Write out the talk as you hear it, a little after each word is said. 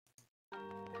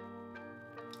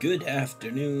Good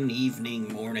afternoon,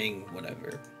 evening, morning,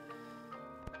 whatever.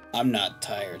 I'm not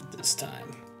tired this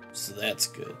time, so that's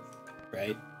good,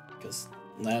 right? Because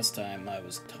last time I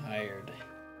was tired.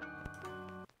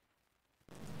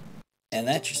 And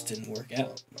that just didn't work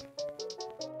out.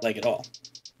 Like at all,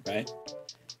 right?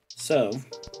 So,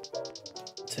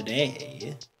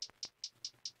 today,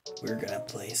 we're gonna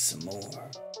play some more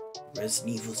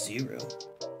Resident Evil 0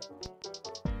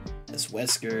 as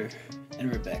Wesker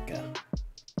and Rebecca.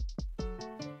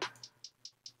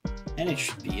 And it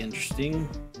should be interesting.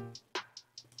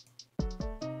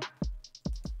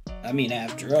 I mean,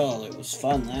 after all, it was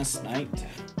fun last night.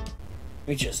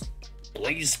 We just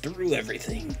blazed through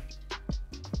everything.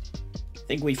 I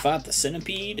think we fought the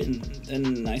centipede and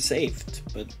then I saved,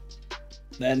 but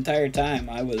that entire time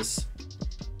I was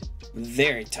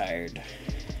very tired.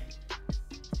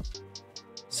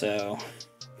 So,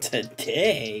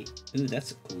 today... Ooh,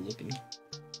 that's a cool looking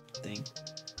thing.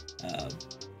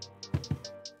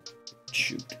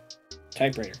 Shoot.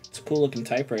 Typewriter. It's a cool looking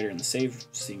typewriter in the save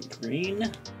screen.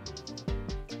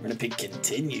 We're gonna pick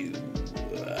continue.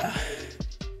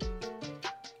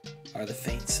 Are the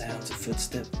faint sounds of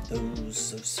footsteps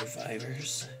those of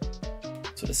survivors?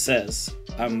 That's what it says.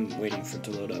 I'm waiting for it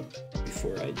to load up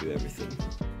before I do everything.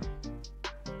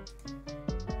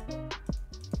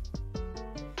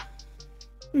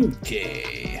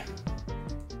 Okay.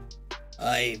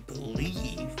 I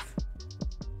believe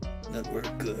that we're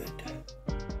good.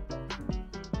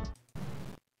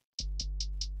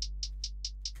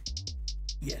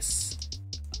 Yes,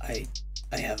 I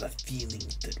have a feeling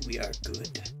that we are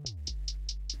good.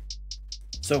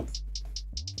 So,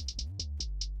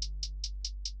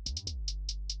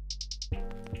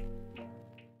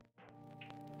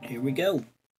 here we go.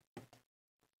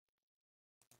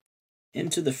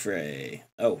 Into the fray.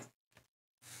 Oh.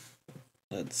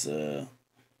 Let's,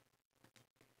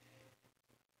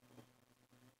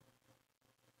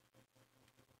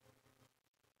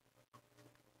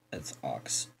 That's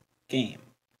Ox Game.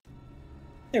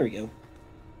 There we go.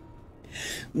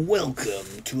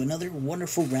 Welcome to another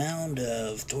wonderful round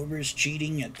of Torber's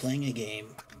cheating at playing a game.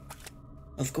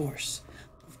 Of course.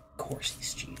 Of course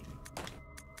he's cheating.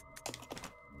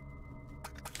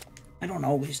 I don't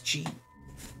always cheat.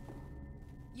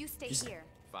 You stay here.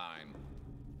 Fine.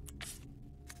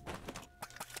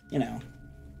 You know.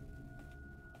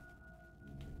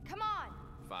 Come on.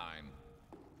 Fine.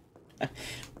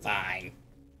 Fine.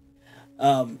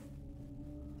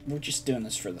 We're just doing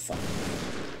this for the fun.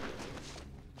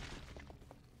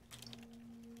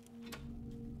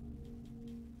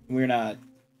 We're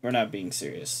not being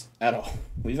serious at all.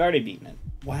 We've already beaten it.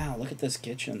 Wow, look at this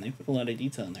kitchen. They put a lot of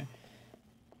detail in there.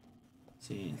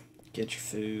 See, get your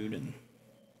food and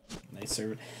they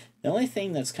serve it. The only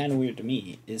thing that's kind of weird to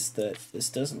me is that this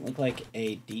doesn't look like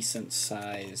a decent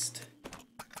sized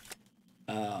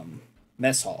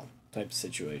mess hall type of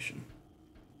situation.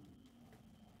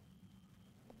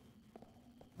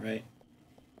 Right?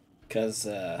 Because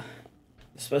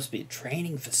it's supposed to be a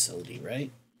training facility,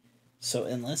 right? So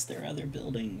unless there are other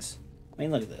buildings... I mean,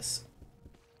 look at this.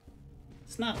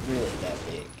 It's not really that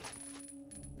big.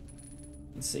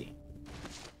 Let's see.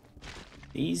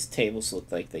 These tables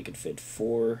look like they could fit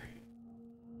 4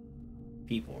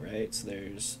 people, right? So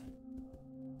there's...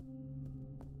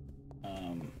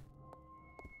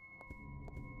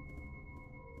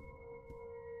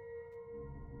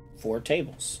 4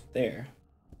 tables there.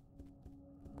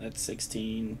 That's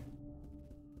 16.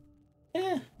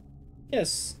 Yeah,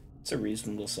 yes, it's a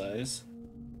reasonable size.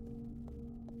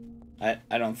 I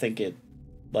don't think it,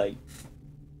 like,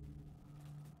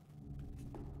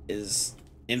 is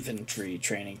infantry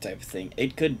training type of thing.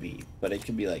 It could be, but it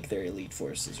could be like their elite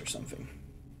forces or something.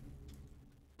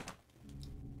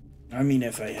 I mean,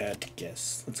 if I had to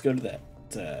guess. Let's go to that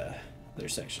other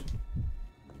section.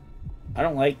 I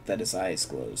don't like that his eyes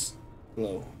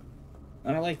glow.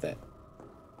 I don't like that.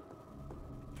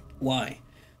 Why?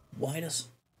 Why does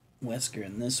Wesker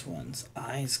in this one's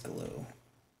eyes glow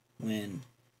when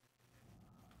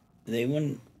they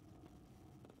wouldn't,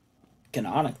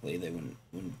 canonically, they wouldn't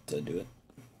do it?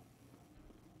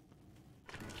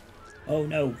 Oh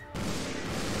no.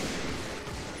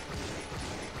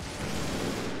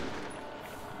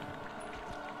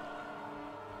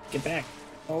 Get back.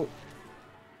 Oh.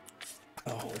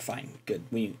 Oh, we're fine. Good.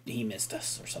 He missed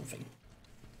us or something.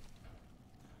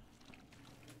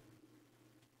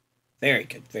 Very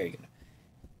good, very good.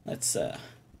 Let's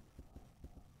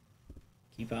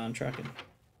keep on trucking.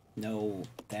 No,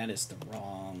 that is the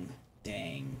wrong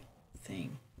dang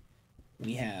thing.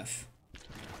 We have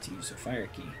to use a fire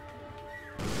key.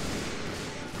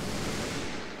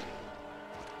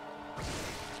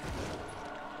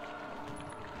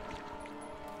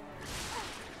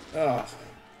 Oh.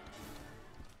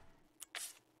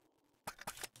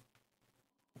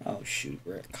 Oh shoot,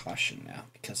 we're at caution now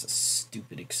because of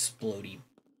stupid explodey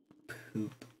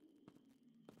poop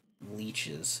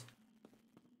leeches.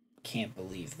 Can't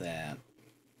believe that.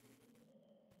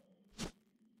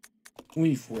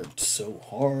 We've worked so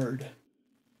hard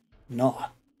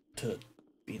not to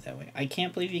be that way. I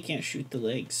can't believe you can't shoot the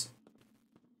legs.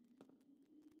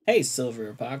 Hey, Silver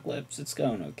Apocalypse, it's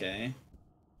going okay.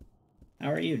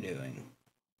 How are you doing?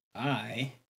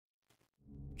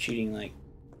 Cheating like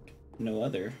no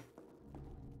other.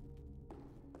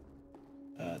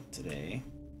 Today.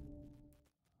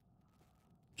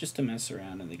 Just to mess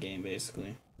around in the game,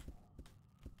 basically.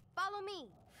 Follow me.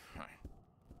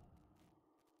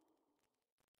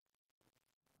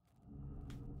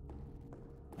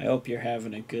 I hope you're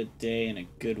having a good day and a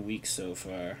good week so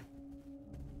far.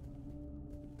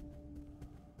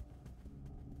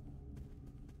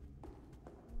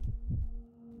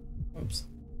 Oops.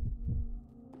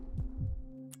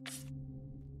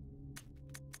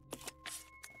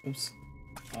 Oops.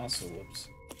 Also, whoops.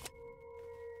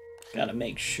 Gotta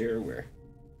make sure we're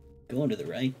going to the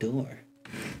right door.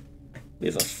 We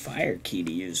have a fire key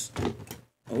to use.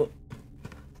 Oh.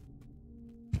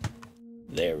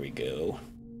 There we go.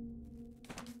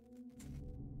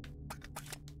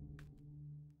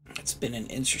 It's been an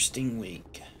interesting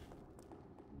week.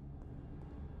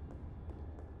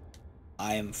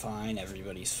 I am fine,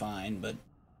 everybody's fine, but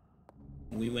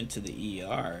we went to the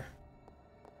ER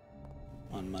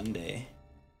on Monday.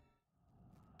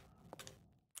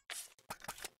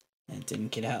 And it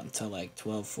didn't get out until like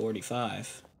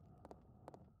 12:45.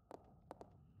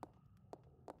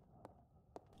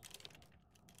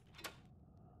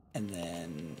 And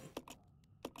then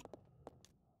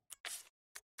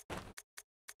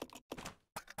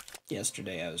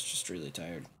yesterday I was just really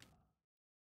tired.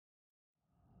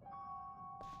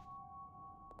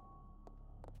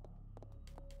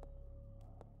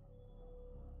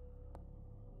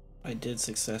 I did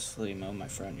successfully mow my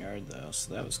front yard though,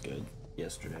 so that was good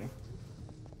yesterday.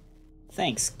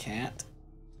 Thanks, cat.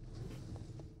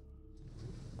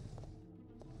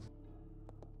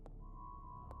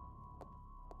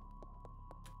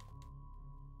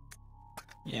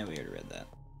 Yeah, we already read that.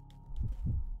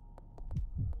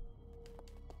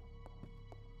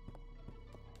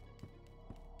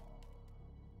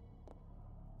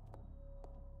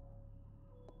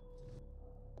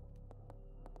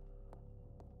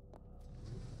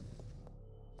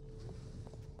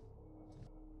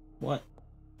 What?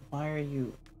 Why are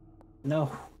you...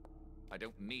 No. I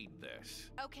don't need this.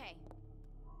 Okay.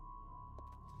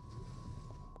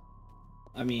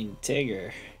 I mean,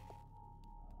 Tigger.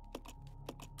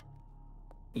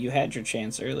 You had your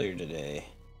chance earlier today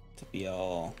to be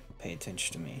all pay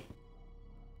attention to me.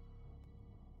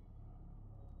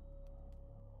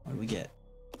 What do we get?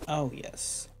 Oh,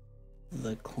 yes.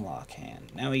 The clock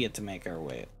hand. Now we get to make our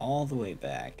way all the way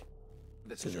back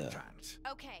This to is your the chance.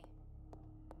 Okay.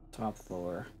 top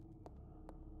floor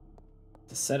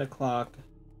to set a clock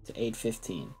to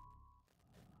 8:15.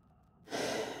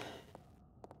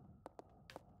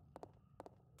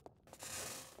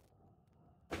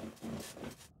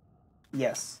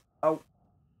 Yes. Oh.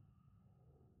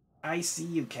 I see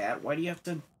you, cat. Why do you have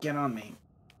to get on me?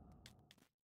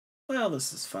 Well,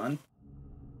 this is fun.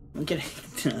 I'm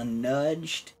getting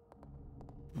nudged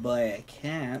by a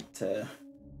cat to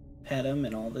pet him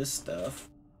and all this stuff.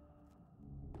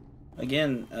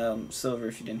 Again, Silver,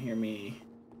 if you didn't hear me,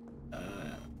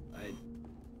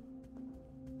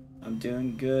 I'm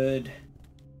doing good.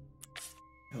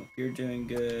 Hope you're doing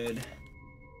good.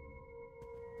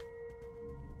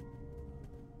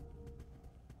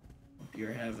 Hope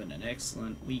you're having an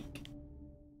excellent week.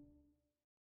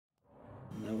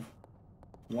 No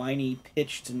whiny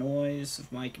pitched noise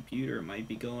of my computer might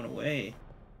be going away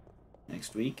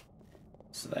next week,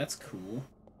 so that's cool.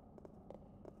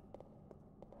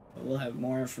 But we'll have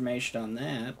more information on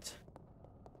that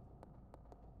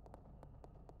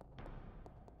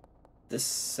this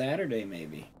Saturday,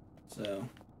 maybe. So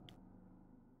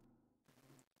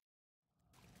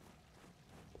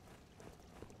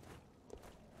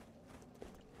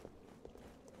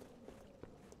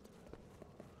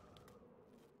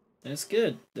that's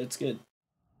good. That's good.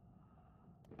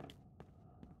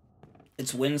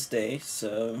 It's Wednesday,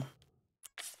 so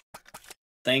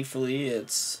thankfully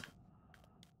it's...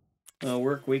 Well,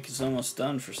 work week is almost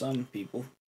done for some people.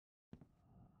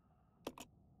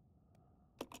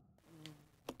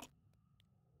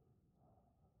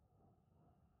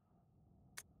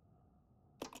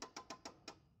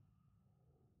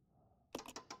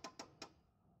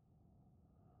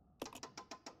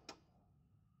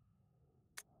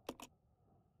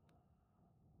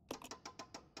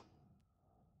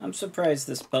 I'm surprised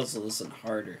this puzzle isn't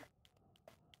harder.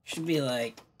 Should be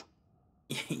like,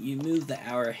 you move the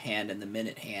hour hand and the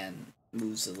minute hand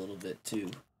moves a little bit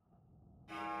too.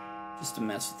 Just to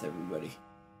mess with everybody.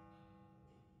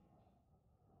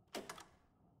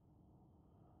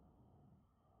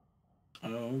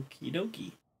 Okie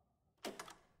dokie.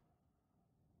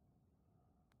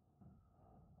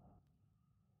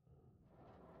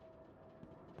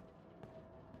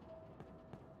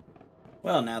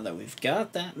 Well, now that we've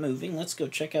got that moving, let's go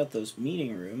check out those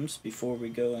meeting rooms before we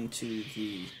go into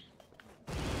the...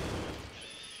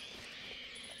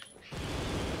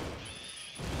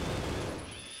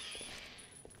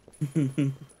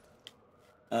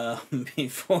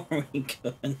 before we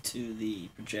go into the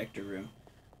projector room.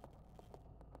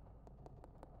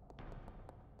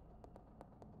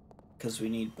 Because we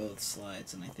need both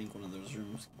slides, and I think one of those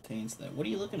rooms contains that. What are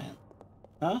you looking at?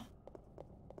 Huh?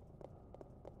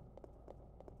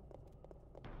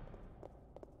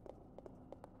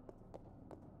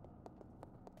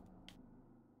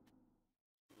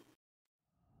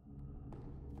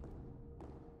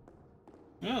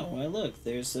 Oh, well, look,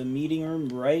 there's a meeting room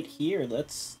right here.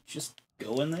 Let's just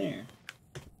go in there.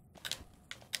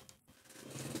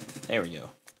 There we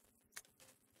go.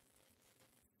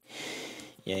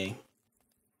 Yay.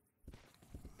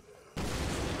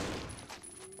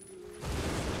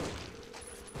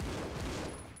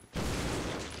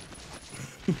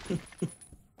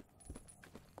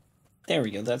 There we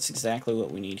go. That's exactly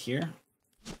what we need here.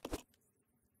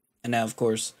 And now, of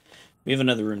course, we have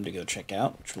another room to go check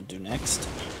out, which we'll do next.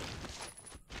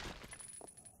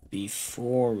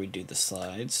 Before we do the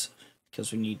slides,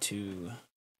 because we need to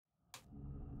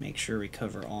make sure we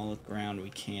cover all the ground we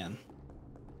can.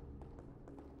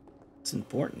 It's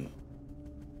important.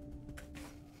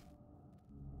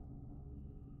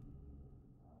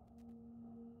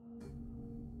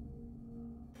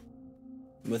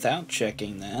 Without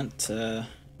checking that,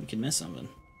 we can miss something.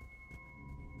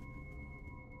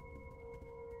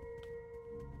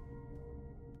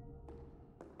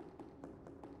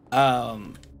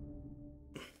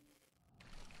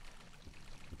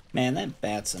 Man, that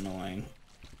bat's annoying.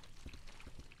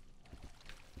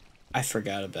 I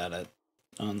forgot about it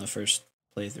on the first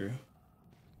playthrough.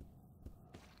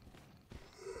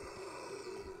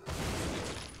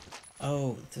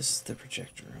 Oh, this is the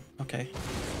projector room. Okay.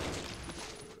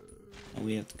 Well,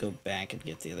 we have to go back and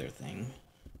get the other thing.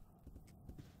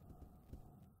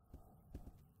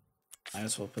 Might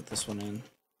as well put this one in.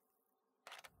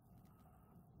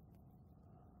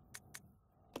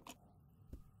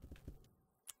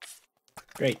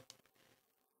 Great.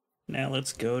 Now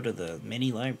let's go to the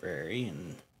mini library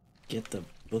and get the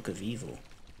Book of Evil.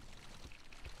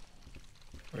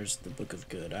 Where's the Book of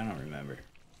Good? I don't remember.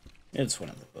 It's one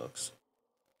of the books.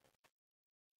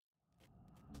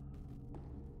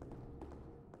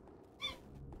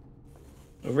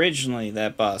 Originally,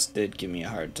 that boss did give me a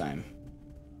hard time.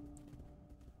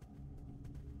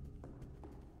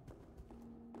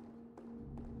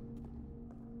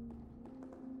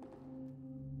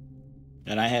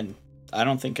 And I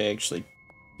don't think I actually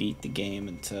beat the game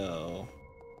until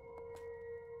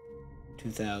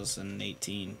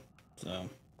 2018, so.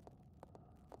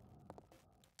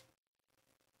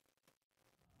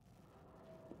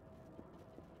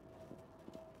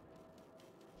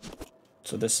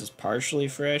 So this is partially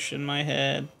fresh in my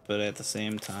head, but at the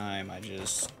same time, I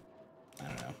don't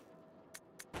know.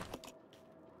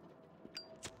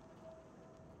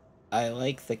 I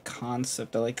like the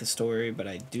concept, I like the story, but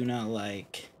I do not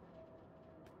like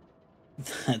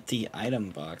that the item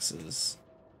boxes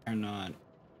are not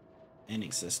in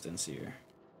existence here.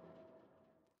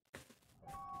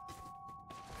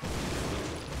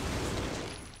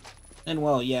 And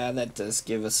well, yeah, that does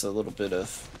give us a little bit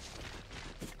of,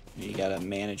 you gotta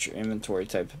manage your inventory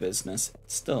type of business.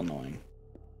 It's still annoying.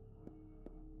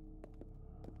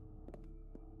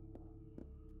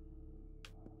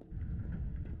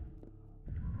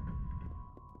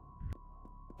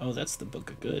 Oh, that's the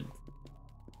Book of Good.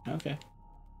 Okay.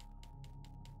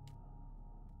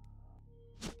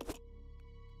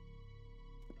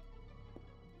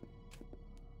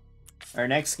 Our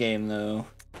next game, though,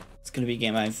 it's gonna be a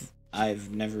game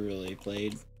I've never really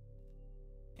played,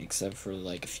 except for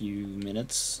like a few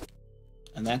minutes,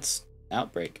 and that's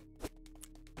Outbreak.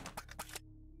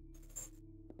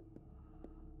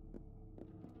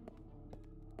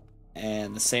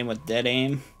 And the same with Dead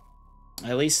Aim.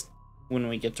 At least when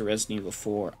we get to Resident Evil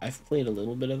 4, I've played a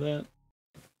little bit of that.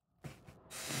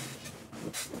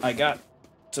 I got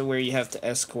to where you have to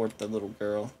escort the little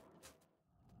girl.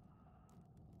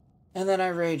 And then I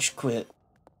rage quit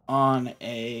on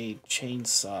a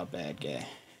chainsaw bad guy.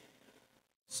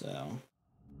 So.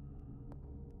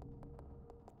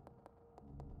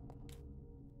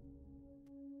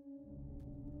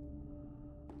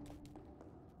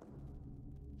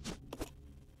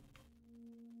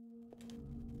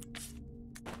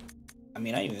 I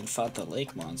mean, I even fought the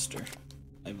lake monster,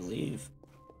 I believe.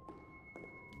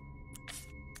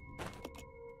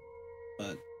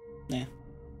 But, nah.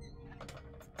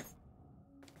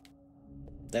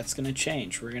 That's gonna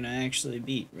change. We're gonna actually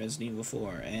beat Resident Evil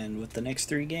 4, and with the next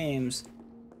 3 games,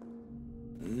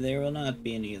 there will not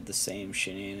be any of the same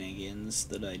shenanigans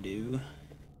that I do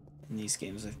in these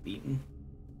games I've beaten.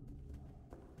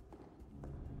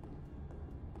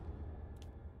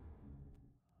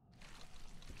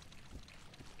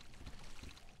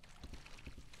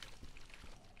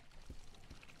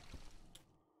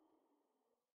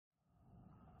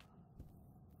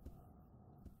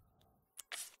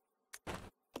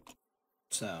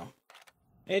 So,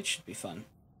 it should be fun.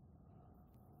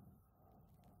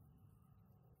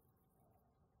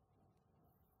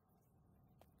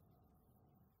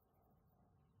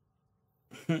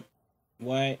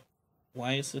 Why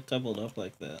is it doubled up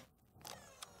like that?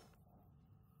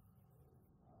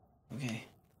 Okay,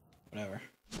 whatever.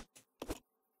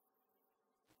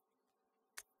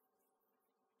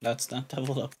 That's not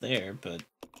doubled up there, but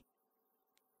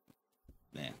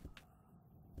man.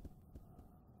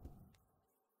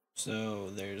 So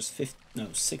there's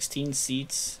 16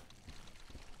 seats.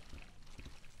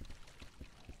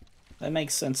 That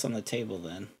makes sense on the table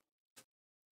then.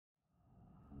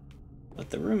 But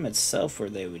the room itself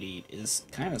where they would eat is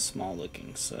kind of small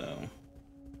looking, so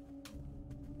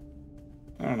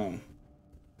I don't know.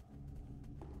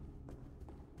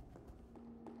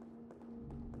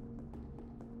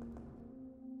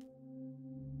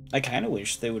 I kind of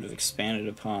wish they would have expanded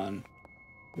upon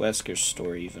Wesker's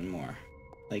story even more.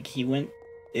 Like, he went,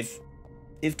 if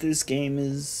this game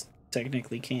is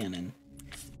technically canon,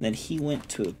 then he went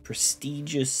to a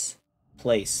prestigious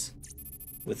place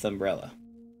with Umbrella.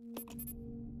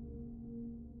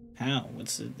 How?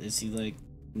 What's it? Is he like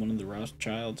one of the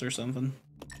Rothschilds or something?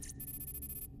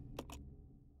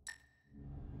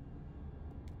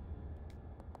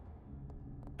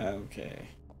 Okay.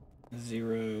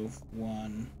 0,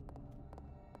 1,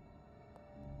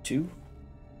 2.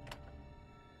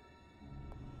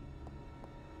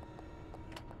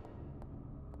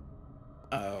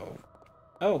 Oh.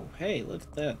 Oh, hey, look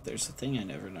at that. There's a thing I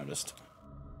never noticed.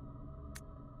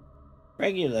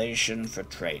 Regulation for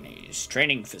trainees.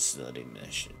 Training facility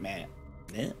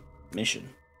mission.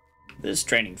 This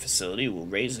training facility will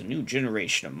raise a new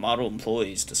generation of model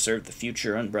employees to serve the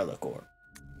future Umbrella Corps.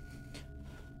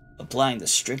 Applying the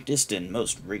strictest and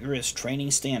most rigorous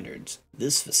training standards,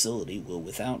 this facility will,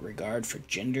 without regard for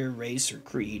gender, race, or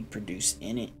creed, produce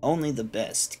only the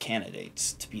best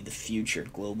candidates to be the future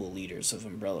global leaders of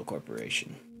Umbrella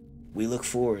Corporation. We look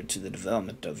forward to the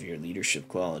development of your leadership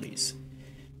qualities.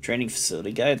 Training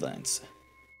facility guidelines.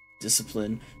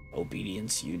 Discipline,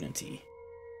 obedience, unity.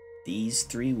 These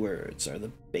 3 words are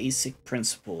the basic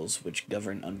principles which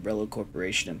govern Umbrella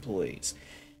Corporation employees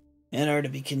and are to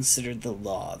be considered the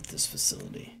law of this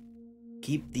facility.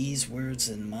 Keep these words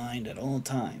in mind at all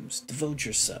times. Devote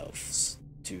yourselves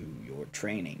to your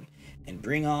training and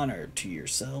bring honor to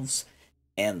yourselves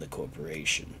and the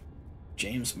corporation.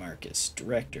 James Marcus,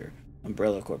 Director,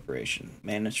 Umbrella Corporation,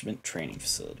 Management Training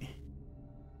Facility.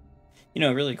 You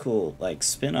know, really cool, like,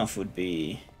 spin-off would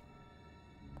be...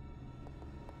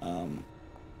 I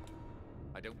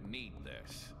don't need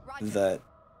this. that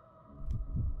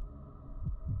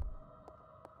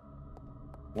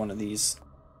one of these,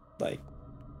 like,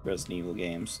 Resident Evil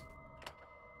games,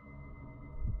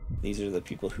 these are the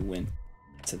people who went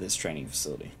to this training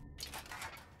facility.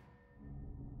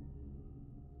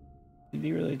 It'd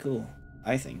be really cool,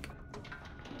 I think.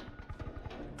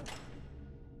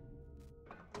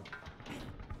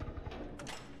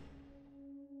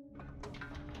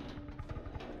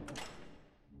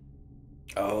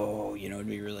 Oh, you know, it'd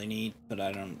be really neat, but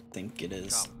I don't think it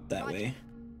is that way.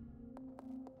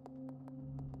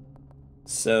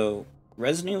 So,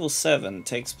 Resident Evil 7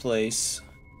 takes place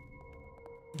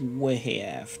way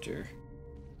after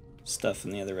stuff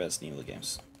in the other Resident Evil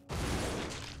games.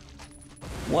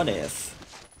 What if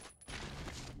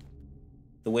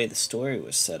the way the story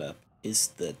was set up is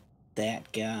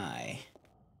that guy,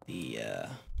 the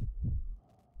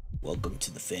welcome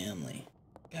to the family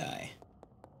guy,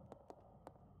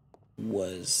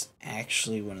 was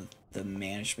actually one of the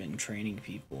management and training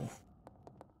people.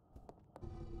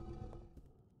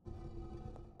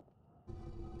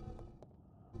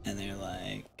 And they're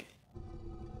like,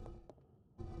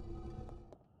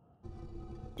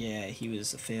 yeah, he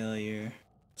was a failure.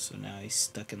 So now he's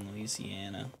stuck in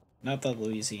Louisiana. Not that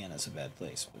Louisiana's a bad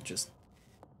place, but just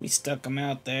we stuck him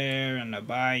out there in the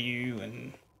bayou,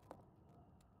 and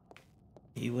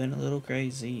he went a little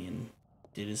crazy and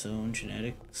did his own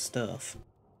genetic stuff.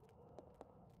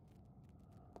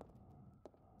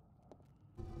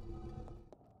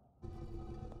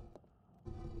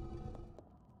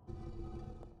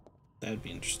 That'd be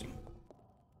interesting.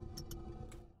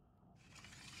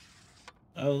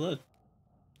 Oh, look.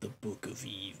 The Book of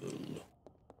Evil.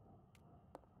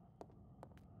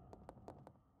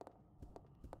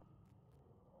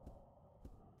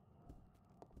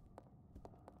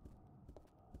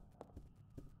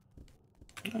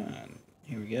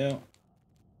 Here we go.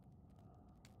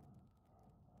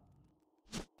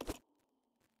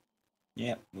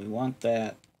 Yep, we want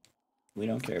that. We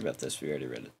don't care about this. We already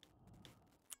read it.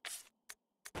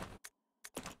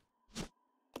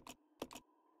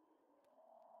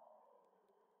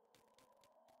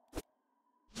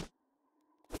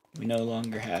 We no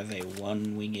longer have a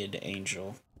one-winged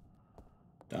angel.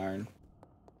 Darn.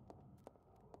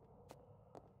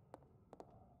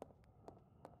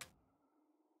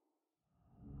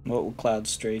 What will Cloud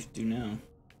Strafe do now?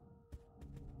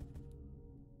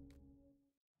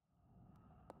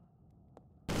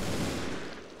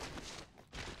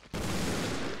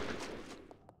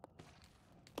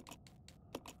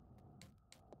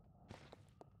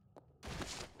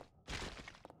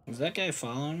 Is that guy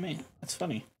following me? That's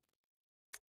funny.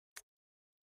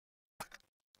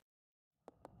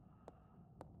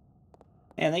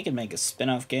 Man, they could make a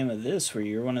spin-off game of this where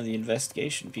you're one of the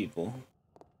investigation people.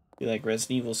 Be like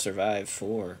Resident Evil Survive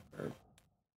 4. Or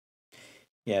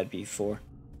yeah, it'd be 4.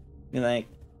 Be like,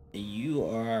 you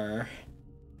are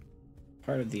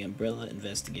part of the Umbrella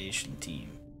investigation team.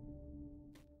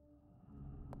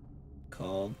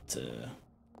 Called to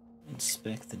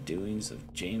inspect the doings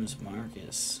of James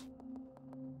Marcus.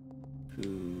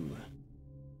 Who...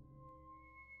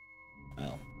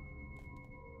 well...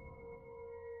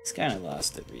 he's kind of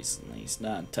lost it recently. He's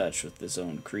not in touch with his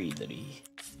own creed that he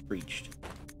preached.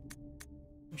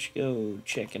 We should go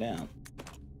check it out.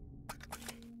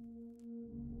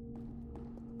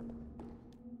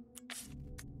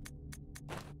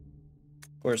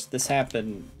 Of course, this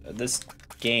happened... this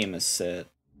game is set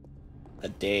a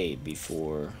day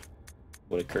before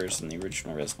what occurs in the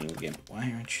original Resident Evil game.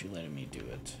 Why aren't you letting me do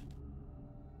it?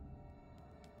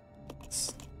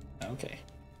 Okay.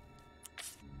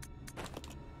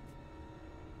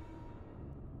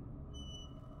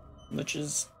 Which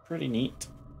is pretty neat.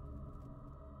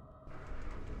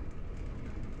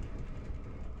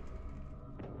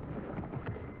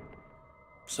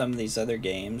 Some of these other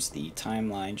games, the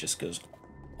timeline just goes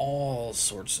all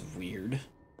sorts of weird.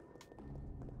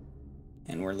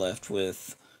 And we're left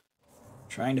with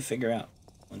trying to figure out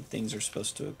when things are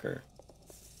supposed to occur.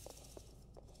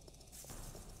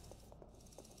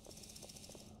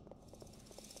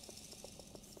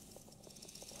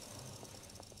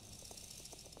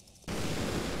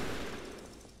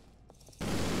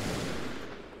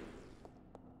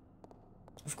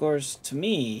 Of course, to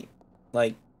me,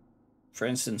 like, for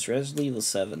instance, Resident Evil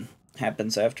 7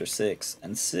 happens after 6,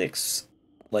 and 6,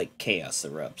 like, chaos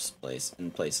erupts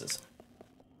in places.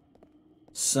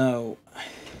 So,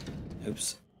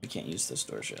 oops, we can't use this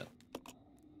door yet.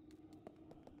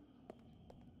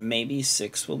 Maybe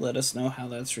 6 will let us know how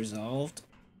that's resolved,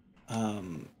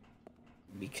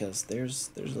 because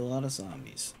there's a lot of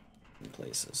zombies in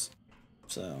places.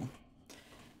 So,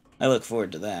 I look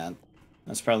forward to that.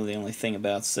 That's probably the only thing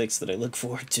about 6 that I look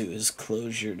forward to is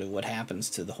closure to what happens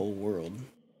to the whole world.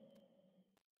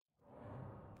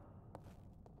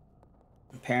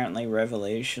 Apparently,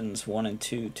 Revelations 1 and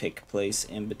 2 take place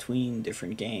in between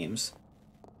different games.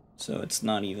 So it's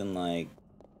not even like,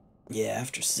 yeah,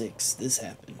 after 6, this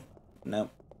happened.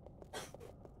 Nope.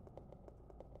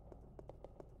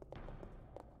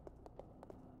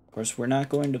 Of course, we're not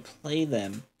going to play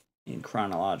them in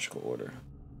chronological order.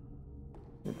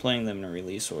 We're playing them in a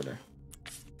release order,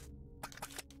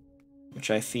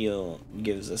 which I feel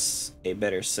gives us a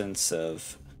better sense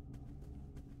of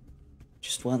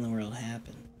just what in the world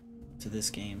happened to this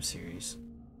game series.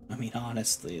 I mean,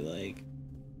 honestly, like,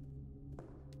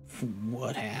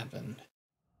 what happened?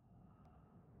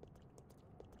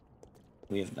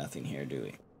 We have nothing here, do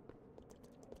we?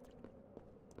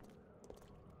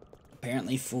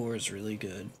 Apparently 4 is really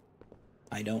good.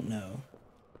 I don't know.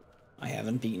 I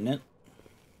haven't beaten it.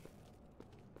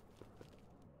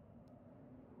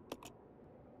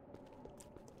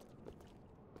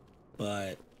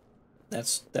 But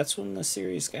that's when the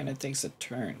series kind of takes a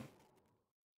turn.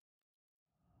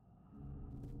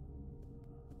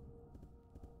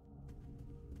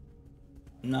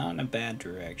 not in a bad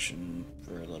direction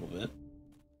for a little bit.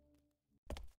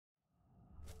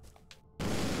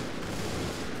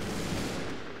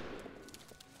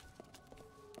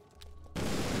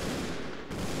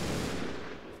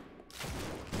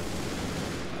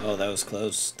 Oh, that was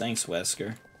close. Thanks,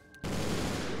 Wesker.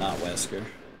 Not Wesker.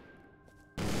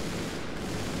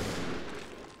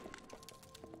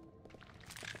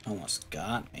 Almost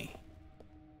got me.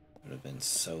 Would have been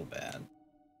so bad.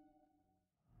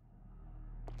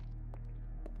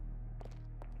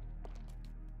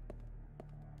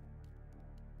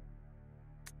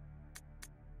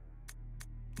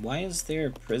 Why is there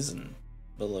a prison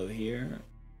below here?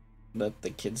 But the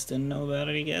kids didn't know about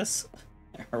it, I guess?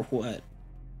 Or what?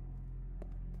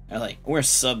 Or like, we're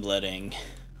subletting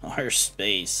our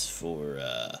space for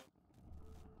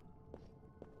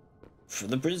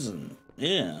the prison.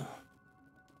 Yeah.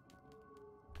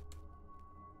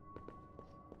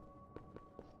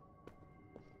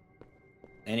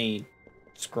 Any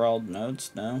scrawled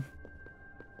notes? No?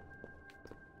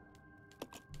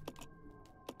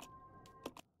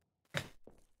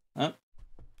 Oh.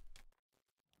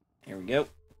 Here we go.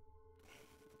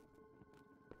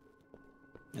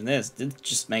 And this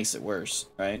just makes it worse,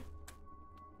 right?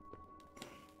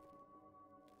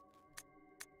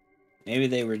 Maybe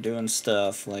they were doing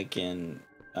stuff like in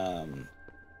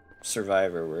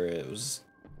Survivor where it was,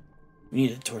 we need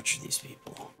to torture these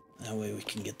people. That way we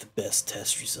can get the best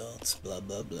test results, blah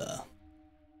blah blah.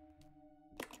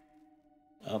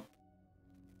 Up.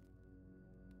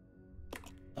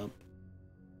 Up.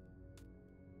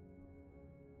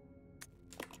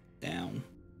 Down.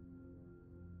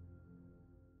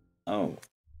 Oh,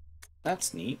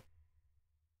 that's neat.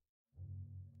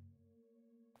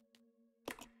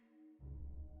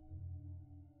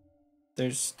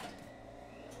 There's...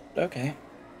 Okay.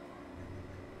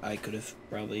 I could have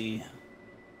probably...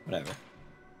 Whatever.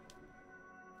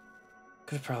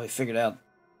 Could have probably figured out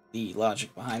the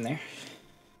logic behind there.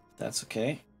 That's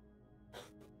okay.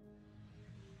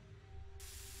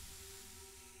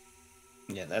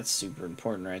 Yeah, that's super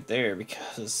important right there,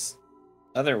 because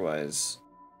otherwise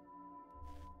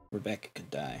Rebecca could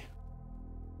die.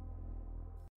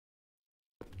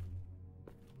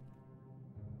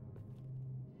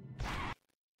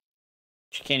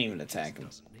 She can't even attack him.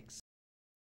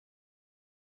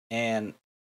 And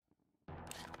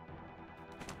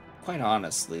quite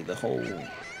honestly, the whole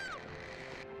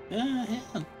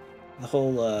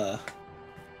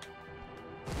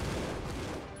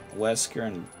Wesker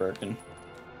and Birkin,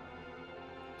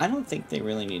 I don't think they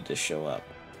really need to show up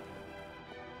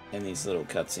in these little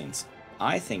cutscenes.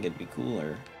 I think it'd be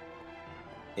cooler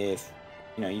if,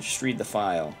 you know, you just read the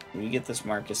file and you get this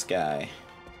Marcus guy,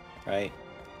 right?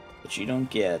 But you don't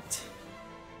get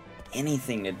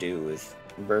anything to do with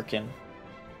Birkin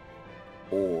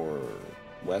or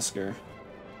Wesker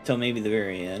till maybe the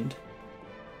very end.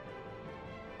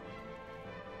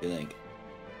 You're like,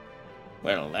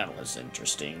 well, that was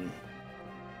interesting.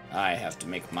 I have to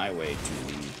make my way to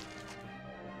the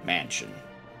mansion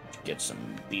to get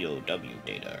some BOW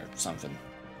data or something.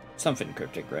 Something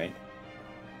cryptic, right?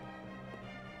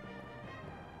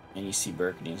 And you see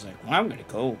Burke and he's like, well, I'm gonna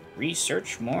go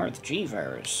research more of the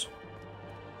G-virus.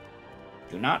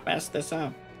 Do not mess this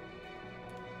up.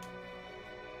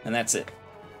 And that's it.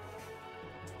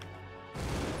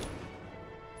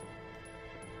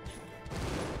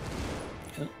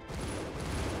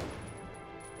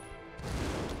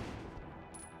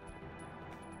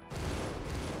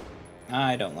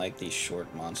 I don't like these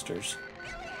short monsters.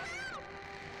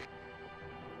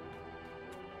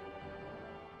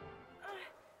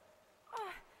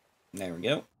 There we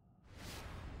go.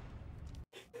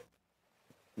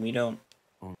 We don't...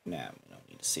 Nah, we don't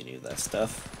need to see any of that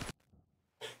stuff.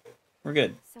 We're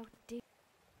good. So deep.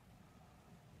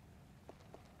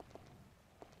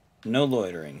 No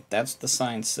loitering. That's what the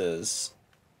sign says.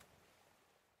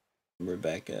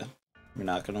 Rebecca, we're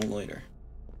not gonna loiter.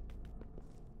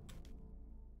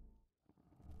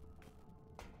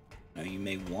 Now you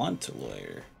may want to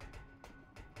loiter,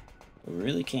 but we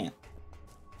really can't.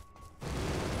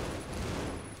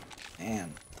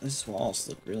 Man, these walls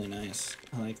look really nice.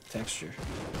 I like the texture.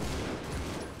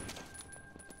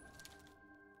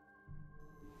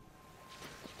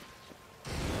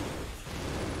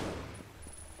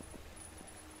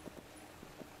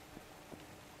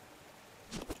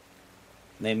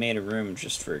 They made a room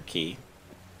just for a key.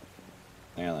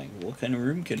 They're like, what kind of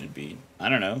room could it be? I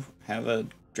don't know. Have a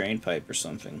drain pipe or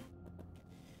something.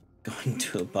 Going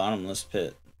to a bottomless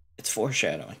pit. It's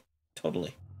foreshadowing.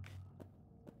 Totally.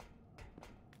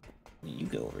 You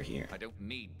go over here. I don't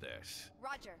need this.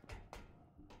 Roger.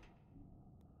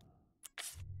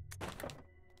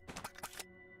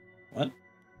 What?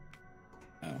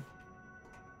 Oh.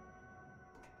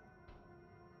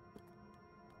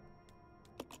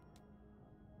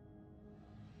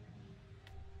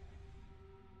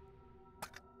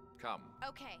 Come.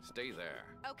 Okay. Stay there.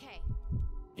 Okay.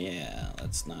 Yeah,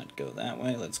 let's not go that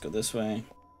way. Let's go this way.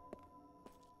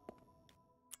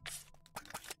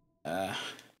 I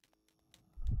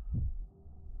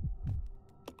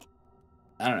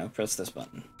don't know. Press this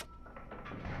button.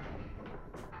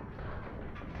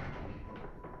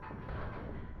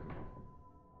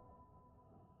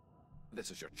 This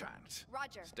is your chance.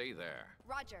 Roger. Stay there.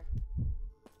 Roger.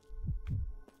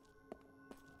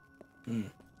 Hmm.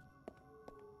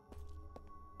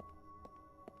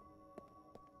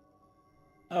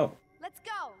 Oh. Let's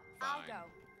go. I'll Fine. go.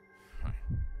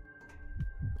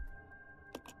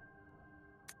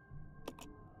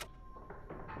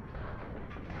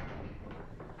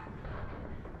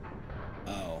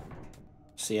 Oh.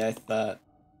 See, I thought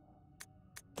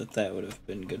that would have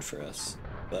been good for us,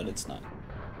 but it's not.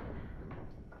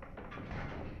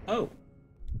 Oh.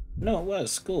 No, it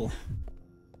was. Cool.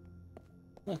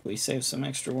 Look, we saved some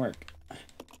extra work.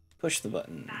 Push the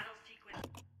button.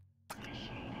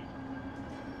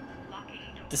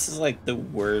 This is like the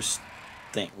worst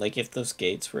thing. Like, if those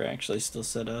gates were actually still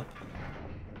set up.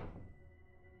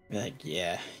 You're like,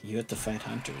 yeah, you have to fight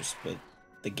hunters, but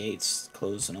the gates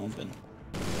close and open.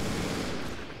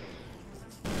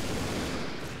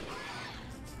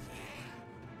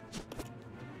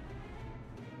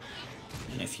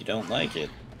 And if you don't like it,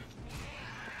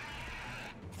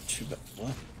 too bad.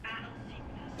 What?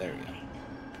 There we go.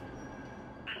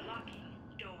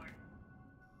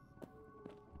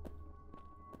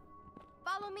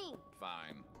 Follow me.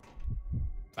 Fine.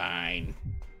 Fine.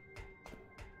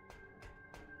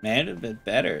 Man, it'd have been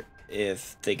better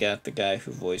if they got the guy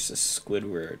who voices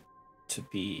Squidward to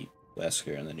be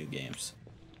Wesker in the new games.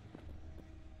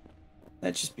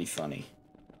 That'd just be funny.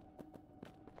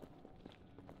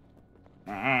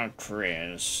 Ah,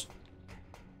 Chris.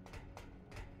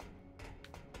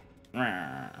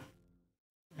 Or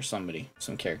somebody,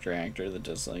 some character actor that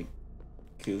does like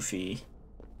goofy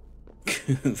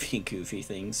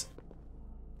things.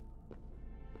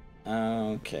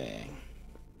 Okay.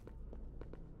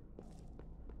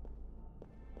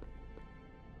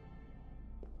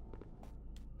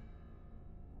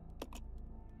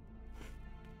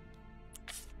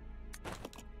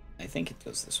 I think it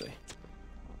goes this way.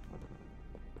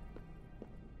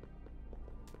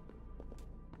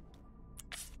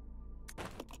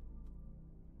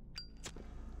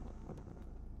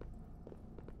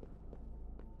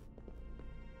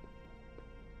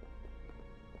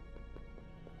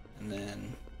 And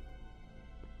then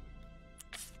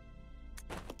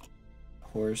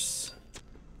horse,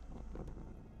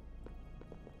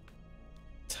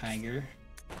 tiger,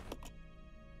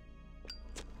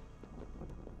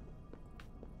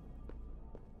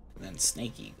 and then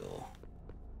snake eagle.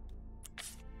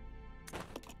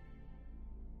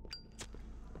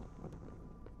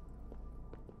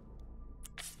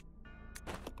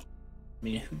 I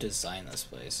mean, who designed this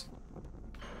place?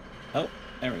 Oh,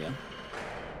 there we go.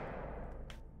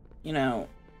 You know,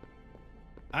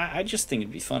 I just think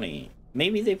it'd be funny.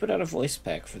 Maybe they put out a voice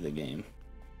pack for the game.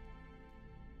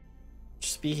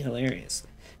 Just be hilarious.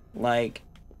 Like,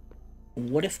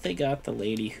 what if they got the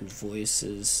lady who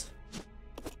voices...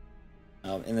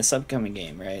 in this upcoming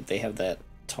game, right? They have that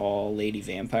tall lady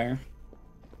vampire.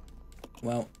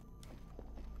 Well,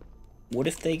 what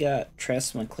if they got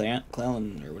Tress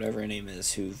McClellan, or whatever her name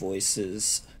is, who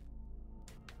voices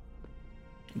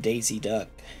Daisy Duck?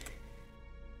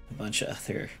 A bunch of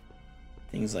other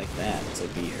things like that to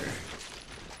be her.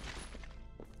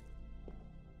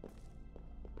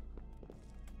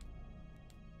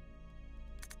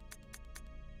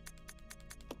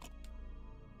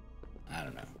 I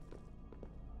don't know.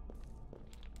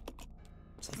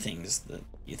 Some things that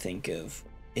you think of.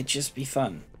 It'd just be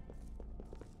fun.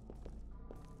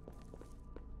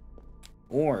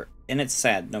 Or, and it's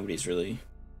sad, nobody's really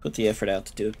put the effort out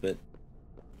to do it, but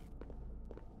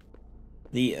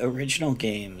the original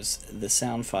games, the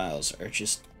sound files are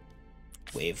just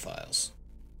WAV files.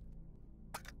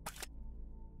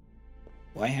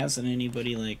 Why hasn't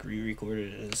anybody like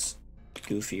re-recorded it as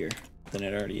goofier than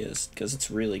it already is? Because it's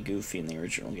really goofy in the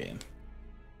original game.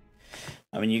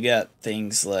 I mean, you got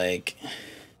things like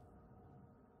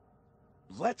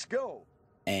Let's go.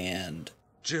 And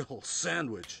Jill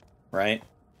sandwich. Right?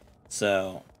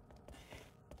 So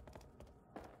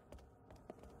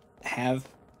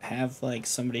have like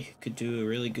somebody who could do a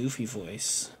really goofy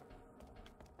voice.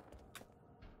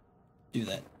 Do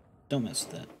that. Don't mess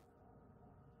with that.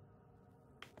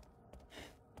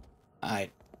 I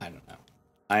don't know.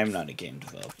 I am not a game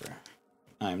developer.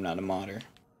 I am not a modder.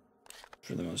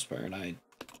 For the most part, I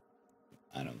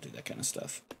don't do that kind of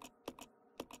stuff.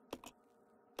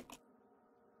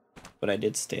 But I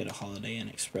did stay at a Holiday Inn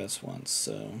Express once,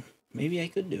 so maybe I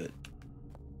could do it.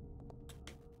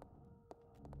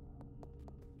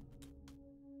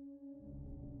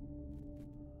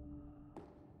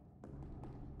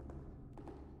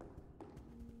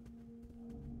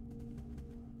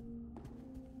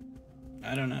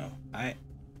 I don't know. I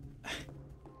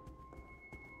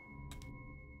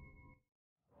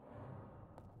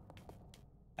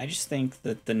just think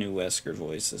that the new Wesker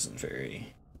voice isn't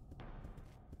very... I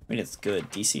mean, it's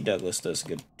good. DC Douglas does a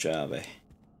good job.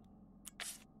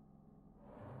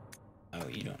 Oh,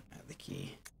 you don't have the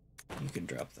key. You can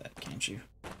drop that, can't you?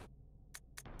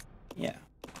 Yeah,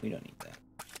 we don't need that.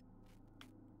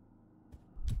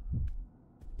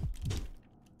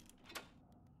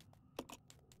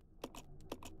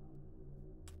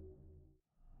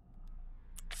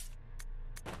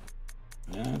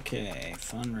 Okay,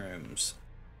 fun rooms.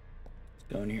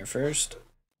 Let's go in here first.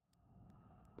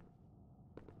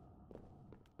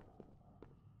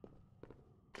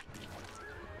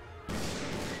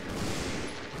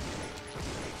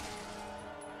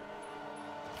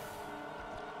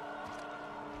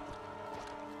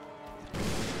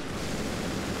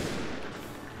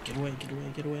 Get away, get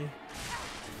away, get away.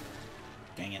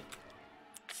 Dang it.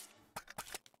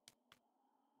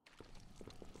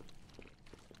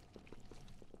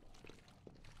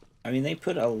 I mean, they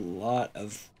put a lot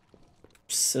of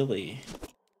silly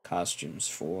costumes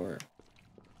for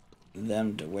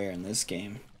them to wear in this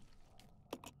game.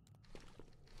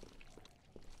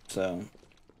 So,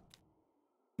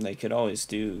 they could always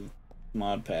do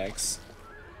mod packs.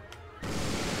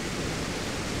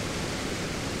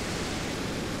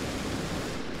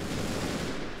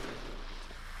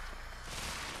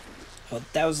 Oh,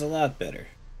 that was a lot better.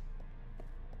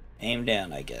 Aim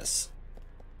down, I guess.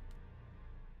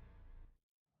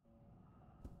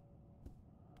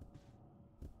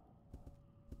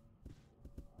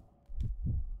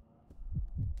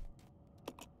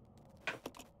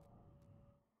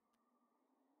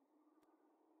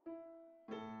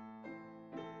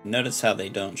 Notice how they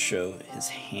don't show his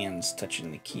hands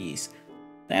touching the keys.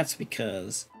 That's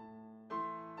because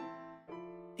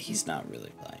he's not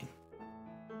really playing.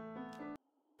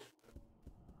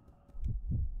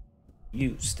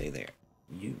 You stay there.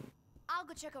 You. I'll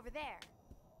go check over there.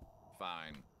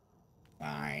 Fine.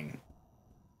 Fine.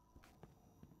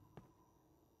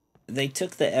 They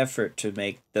took the effort to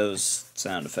make those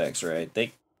sound effects, right?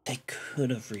 They could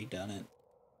have redone it.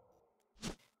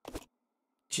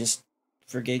 Just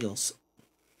for giggles.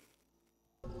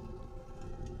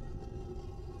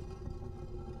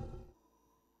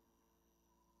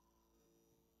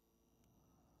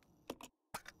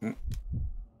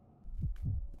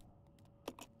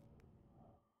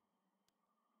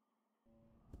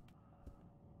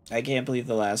 I can't believe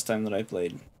the last time that I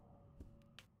played,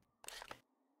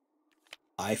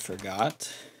 I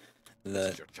forgot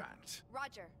that Your chance.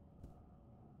 Roger.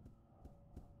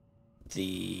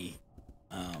 the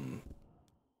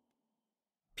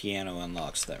piano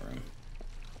unlocks that room,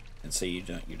 and so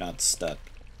you're not stuck.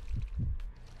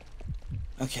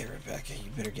 Okay, Rebecca,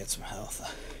 you better get some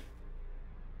health.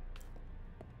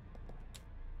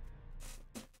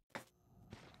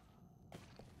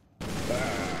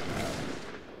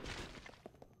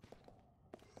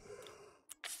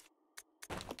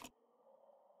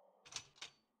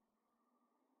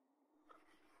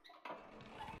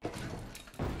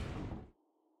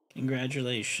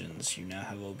 Congratulations, you now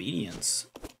have obedience.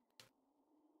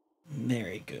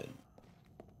 Very good.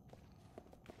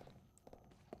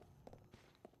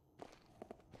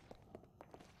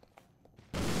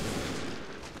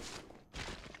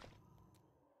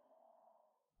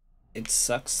 It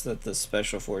sucks that the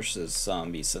Special Forces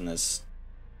zombies in this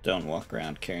don't walk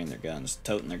around carrying their guns,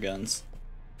 toting their guns.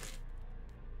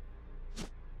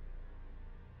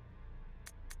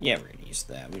 Yeah, we're gonna use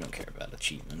that. We don't care about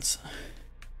achievements.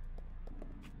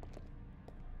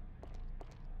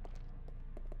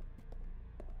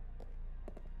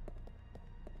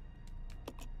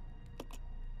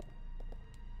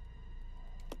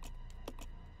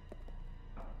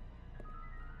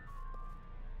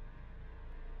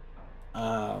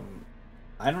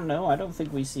 I don't know. I don't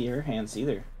think we see her hands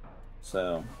either.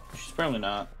 So, she's probably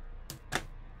not.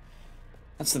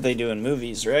 That's what they do in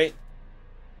movies, right?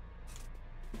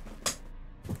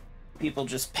 People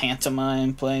just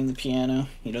pantomime playing the piano.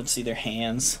 You don't see their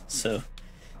hands, so...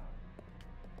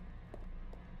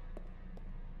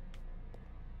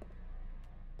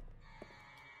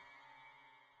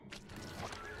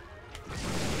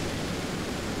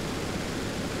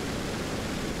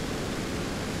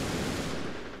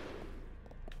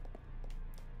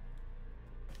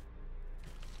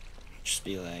 Just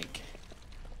be like,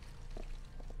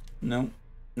 nope.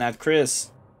 Now Chris,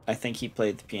 I think he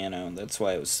played the piano, and that's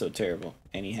why it was so terrible.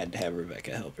 And he had to have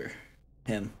Rebecca help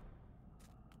him.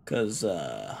 Because,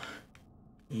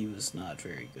 he was not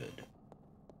very good.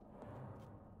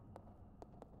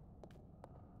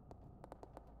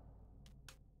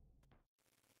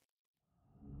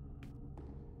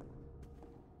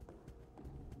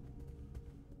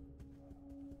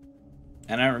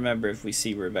 And I don't remember if we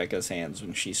see Rebecca's hands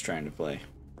when she's trying to play.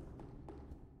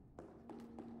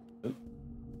 Oop.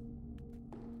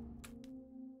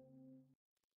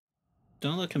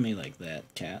 Don't look at me like that,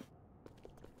 cat.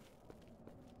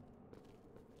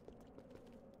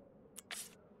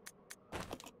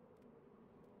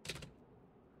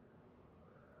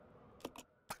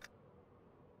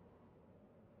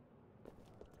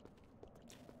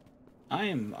 I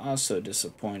am also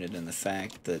disappointed in the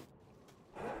fact that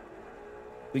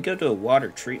we go to a water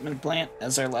treatment plant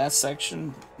as our last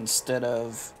section instead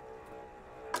of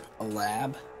a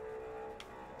lab.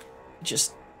 It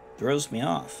just throws me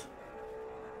off.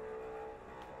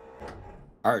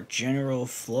 Our general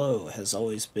flow has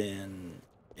always been,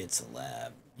 it's a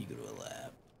lab. You go to a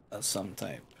lab of some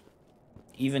type.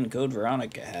 Even Code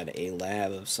Veronica had a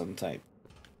lab of some type.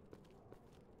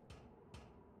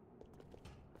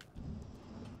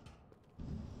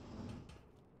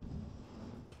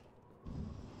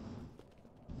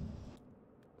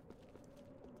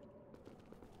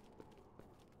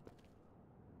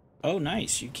 Oh,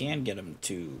 nice. You can get them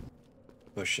to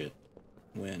push it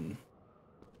when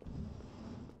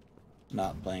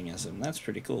not playing as him. That's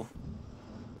pretty cool.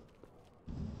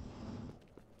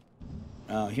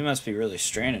 Oh, he must be really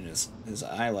straining. His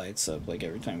eye lights up like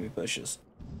every time he pushes.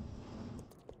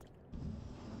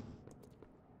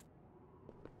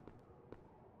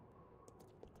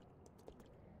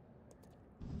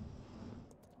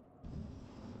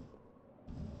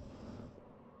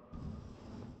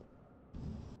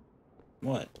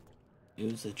 What?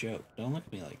 It was a joke. Don't look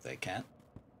at me like that, cat.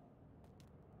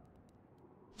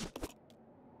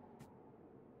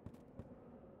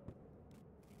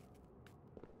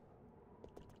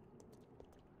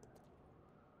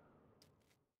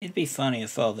 It'd be funny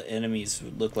if all the enemies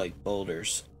would look like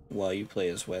boulders while you play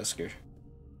as Wesker.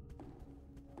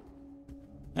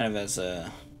 Kind of as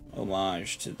a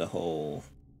homage to the whole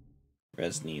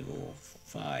Resident Evil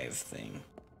 5 thing.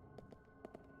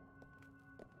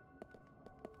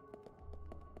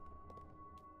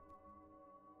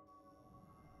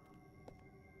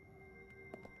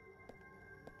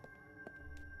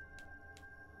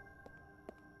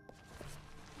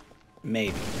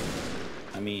 Maybe.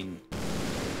 I mean,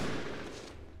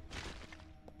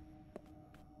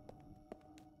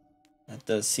 that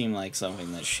does seem like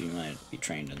something that she might be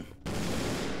trained in.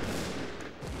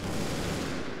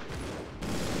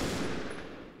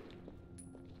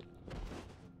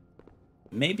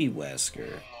 Maybe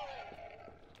Wesker.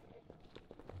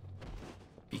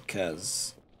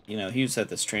 Because, you know, he was at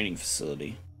this training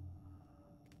facility.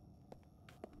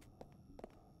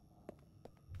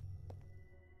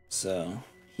 So,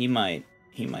 he might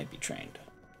be trained.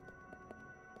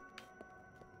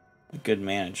 A good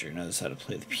manager knows how to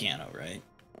play the piano, right?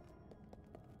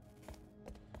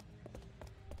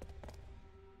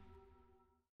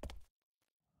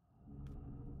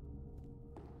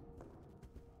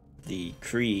 The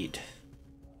creed,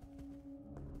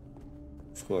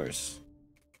 of course,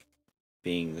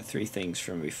 being the three things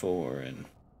from before, and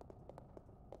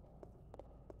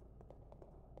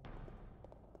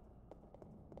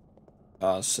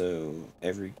also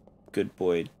every good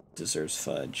boy deserves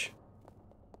fudge.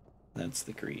 That's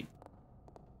the creed.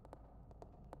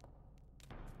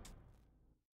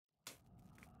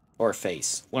 Or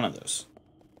face, one of those.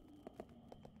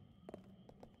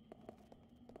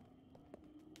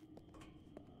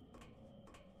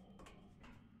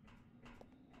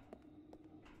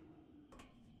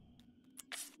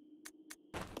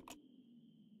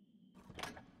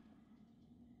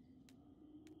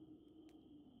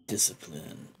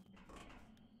 Discipline.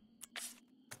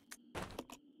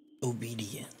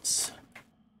 Obedience.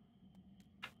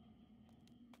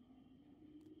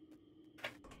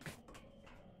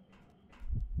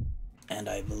 And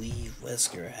I believe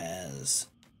Wesker has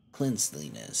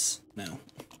cleanliness. No.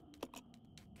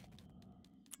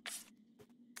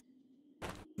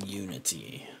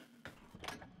 Unity.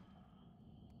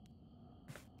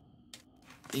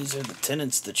 These are the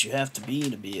tenets that you have to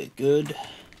be a good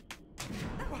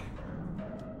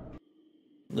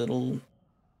little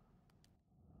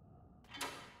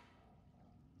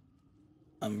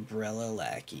umbrella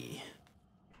lackey.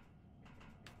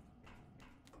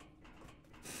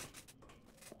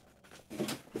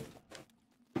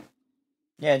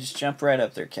 Yeah, just jump right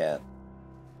up there, cat.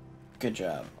 Good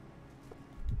job.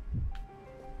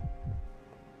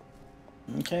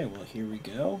 Okay, well, here we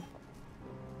go.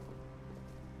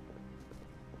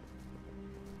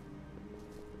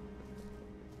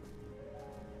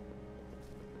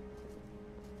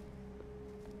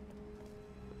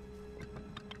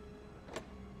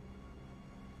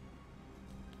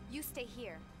 You stay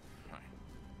here.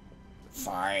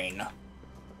 Fine.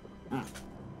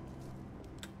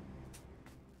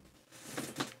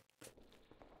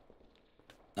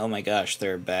 Oh my gosh,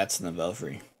 there are bats in the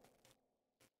belfry.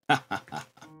 I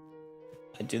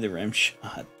do the rim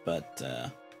shot, but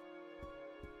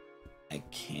I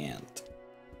can't.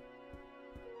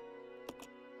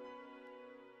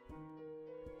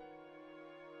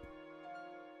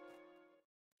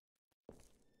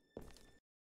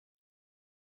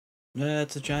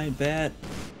 That's a giant bat.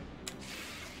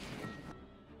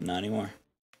 Not anymore.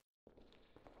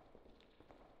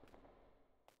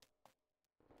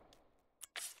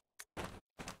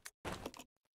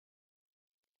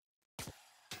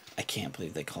 I can't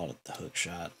believe they called it the hook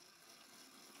shot.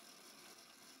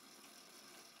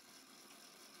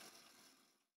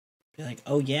 Be like,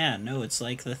 oh yeah, no, it's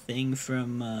like the thing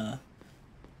from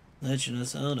Legend of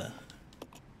Zelda.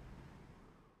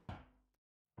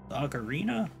 The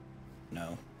ocarina?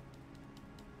 No.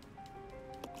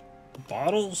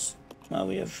 Bottles? Well,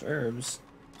 we have herbs.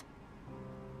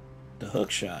 The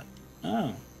hook shot.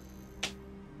 Oh.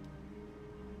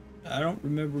 I don't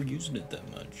remember using it that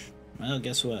much. Well,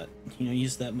 guess what? You don't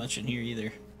use that much in here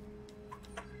either.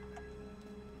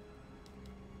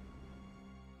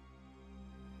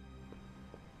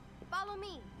 Follow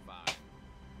me.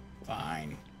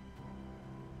 Fine.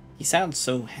 He sounds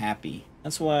so happy.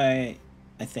 That's why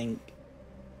I think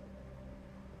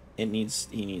he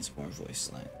needs more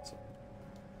voice lines.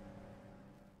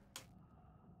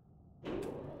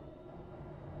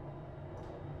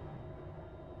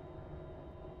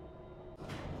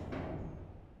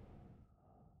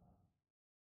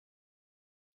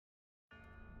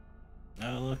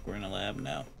 Oh, look, we're in a lab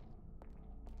now.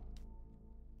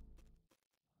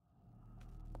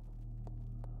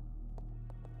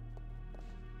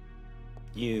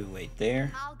 You wait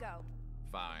there. I'll go.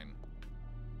 Fine.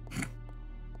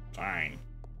 Fine.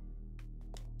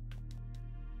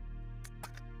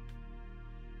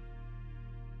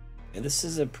 Yeah, this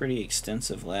is a pretty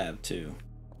extensive lab, too.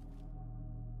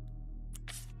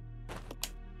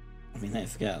 I mean,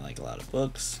 they've got, like, a lot of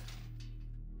books.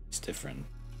 It's different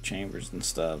chambers and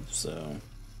stuff, so...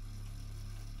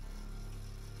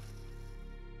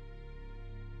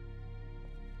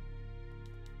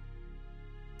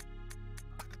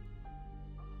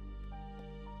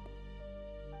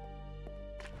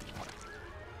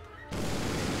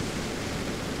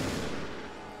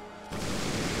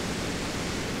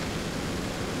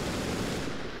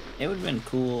 It would have been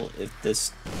cool if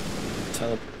this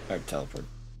teleport.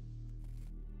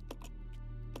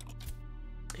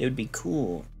 It would be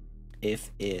cool if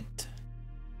it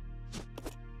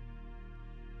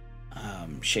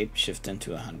shapeshift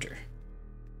into a hunter.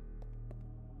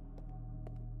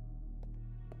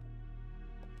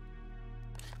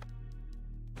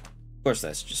 Of course,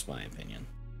 that's just my opinion.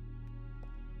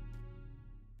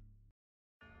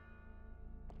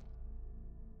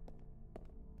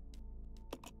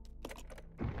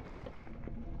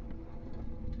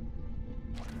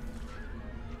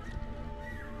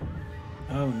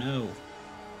 Oh no.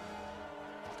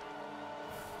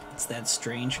 It's that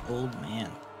strange old man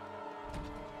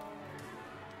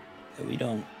that we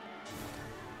don't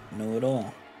know at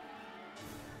all.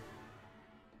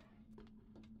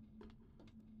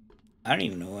 I don't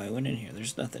even know why I went in here.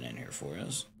 There's nothing in here for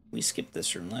us. We skipped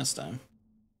this room last time.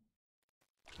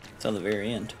 Till the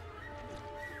very end.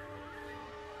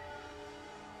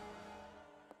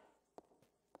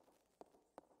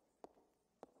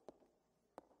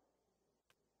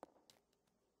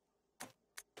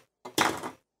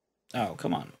 Oh,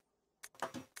 come on.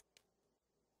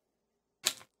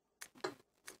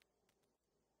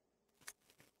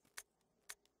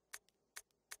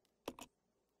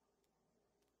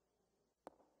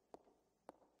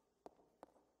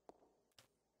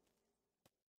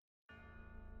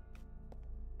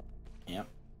 Yep.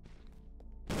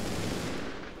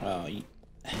 Oh,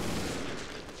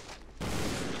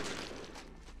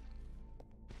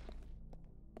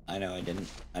 I know I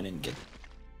didn't get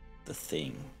the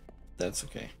thing. That's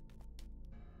okay.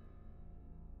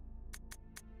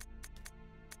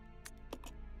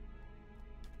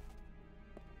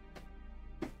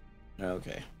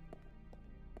 Okay.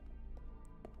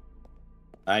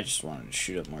 I just wanted to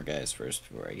shoot up more guys first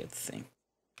before I get the thing.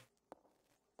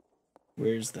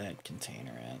 Where's that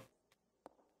container at?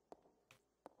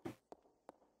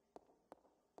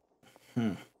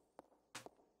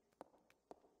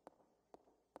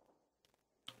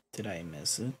 Did I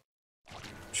miss it?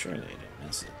 Surely I didn't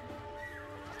miss it.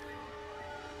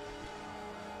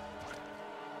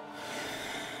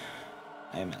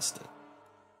 I missed it.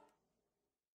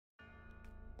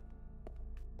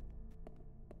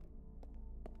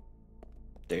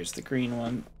 There's the green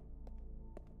one.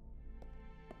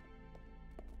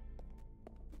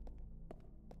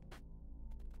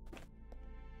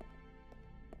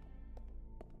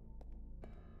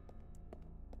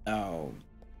 Oh.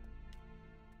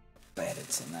 Bet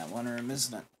it's in that one room,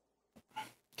 isn't it?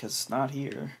 Because it's not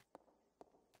here.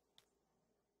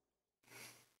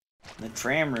 The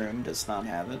tram room does not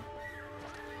have it.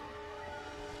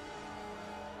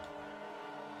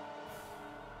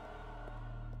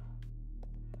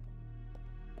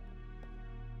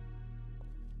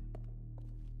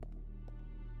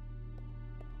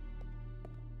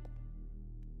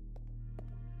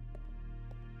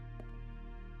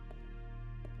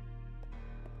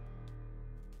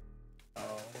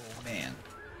 Oh, man.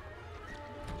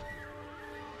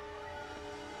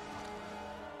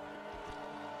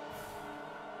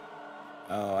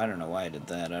 Oh, I don't know why I did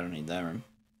that. I don't need that room.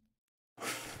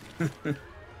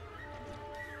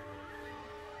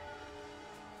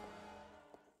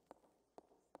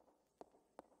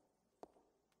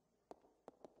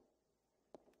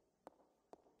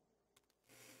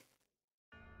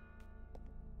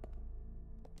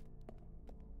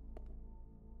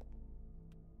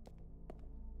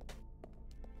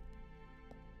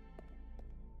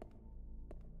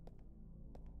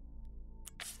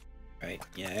 Right,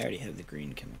 yeah, I already have the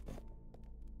green chemical.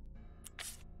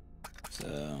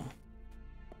 So...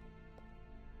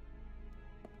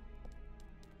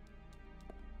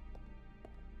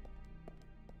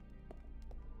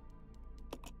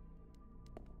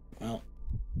 well...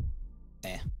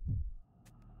 eh.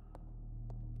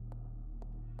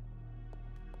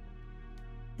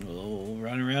 We'll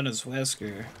run around as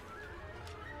Wesker.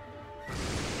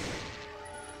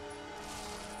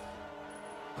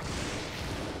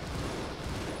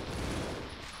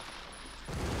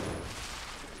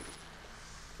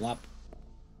 Flop.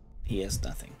 He has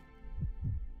nothing.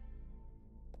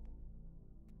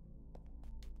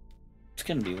 It's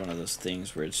gonna be one of those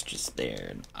things where it's just there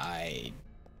and I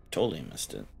totally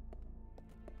missed it.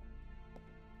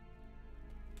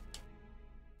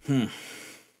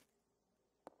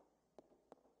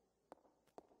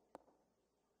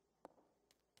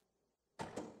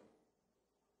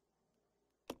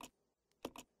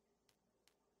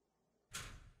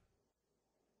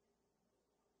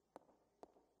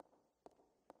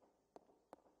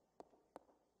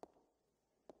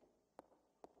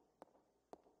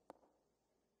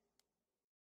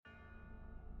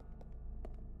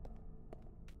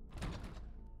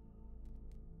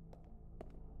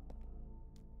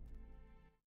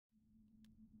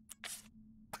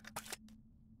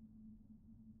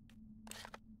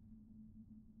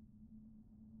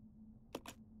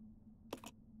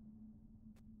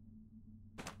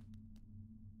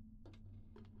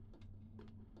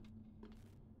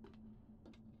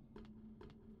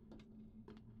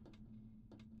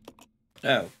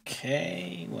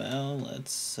 Okay, well,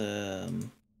 let's,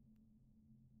 darn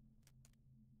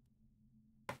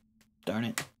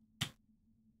it.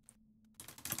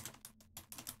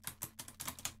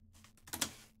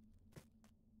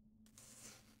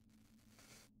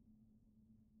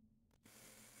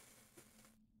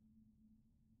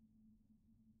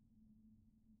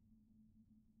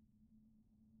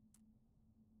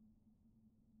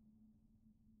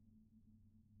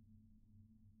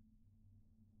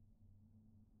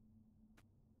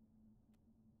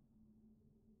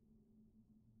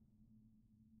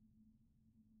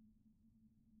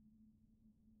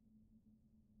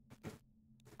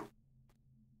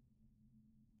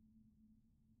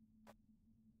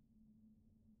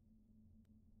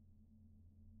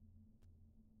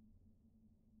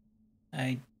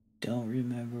 I don't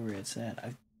remember where it's at.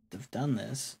 I've done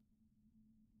this.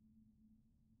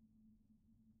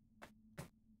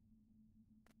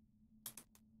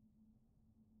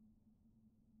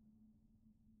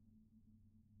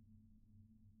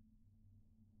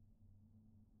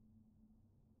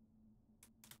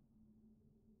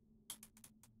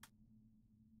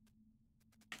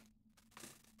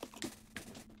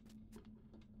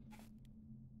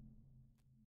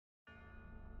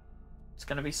 It's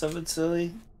gonna be something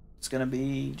silly. It's gonna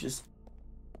be just...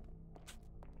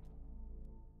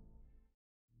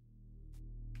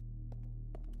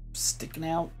 sticking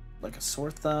out like a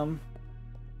sore thumb.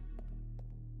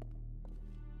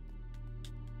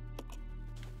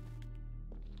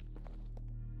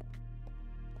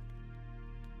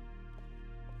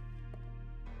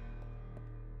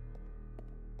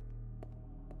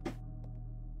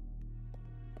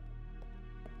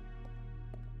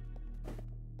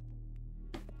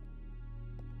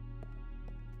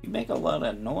 make a lot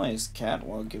of noise, cat,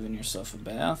 while giving yourself a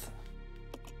bath.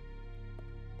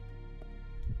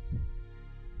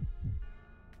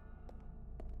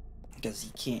 Because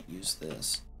you can't use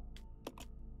this.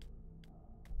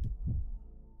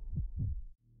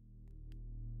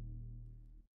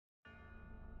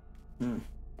 Hmm.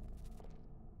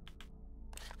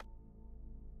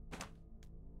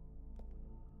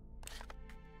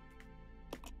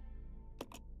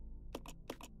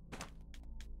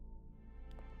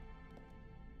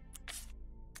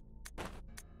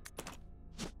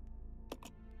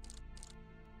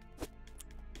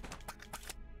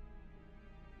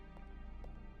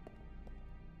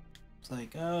 It's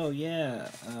like, oh yeah,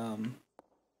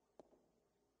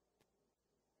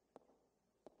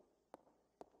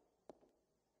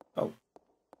 oh.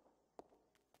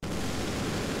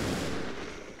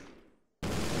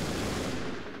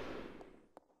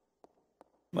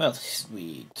 Well, at least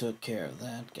we took care of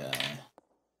that guy.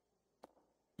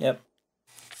 Yep.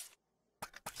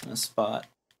 In a spot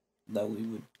that we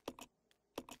would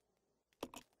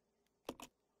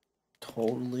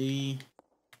totally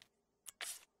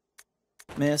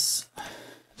miss.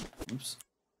 Oops.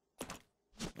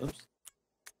 Oops.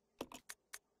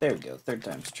 There we go. Third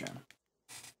time's a charm.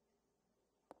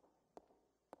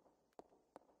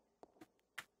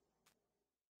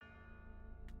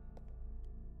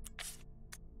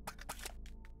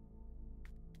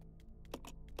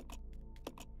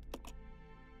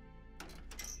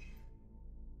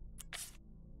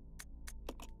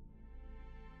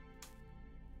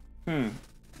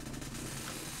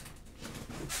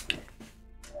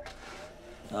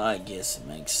 I guess it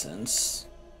makes sense.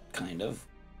 Kind of.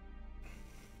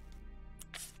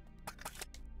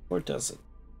 Or does it?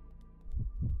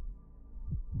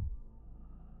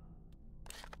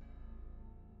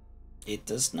 It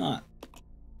does not.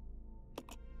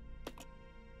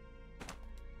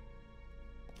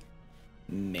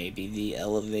 Maybe the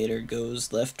elevator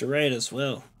goes left to right as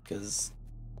well, because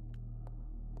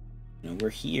you know, we're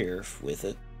here with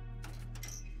it.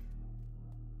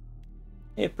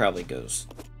 It probably goes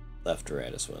left to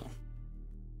right as well.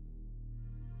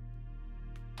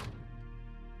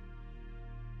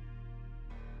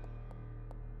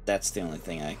 That's the only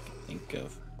thing I can think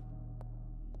of.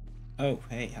 Oh,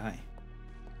 hey, hi.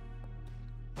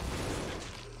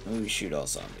 We shoot all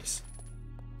zombies.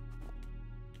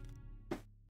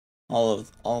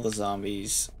 All the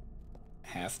zombies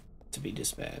have to be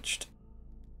dispatched.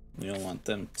 We don't want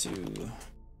them to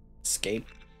escape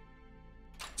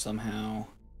somehow.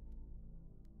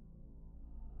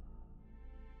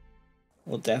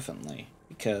 Well, definitely,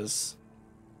 because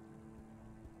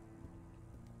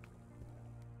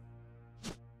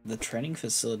the training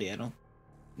facility, I don't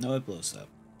know it blows up.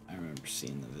 I remember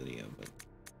seeing the video, but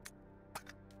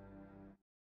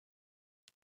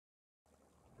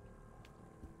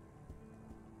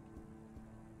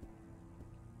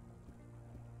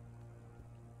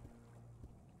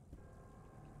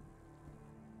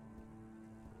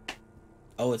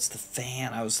oh, it's the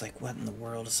fan. I was like, what in the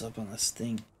world is up on this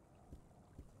thing?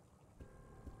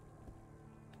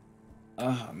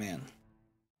 Oh, man.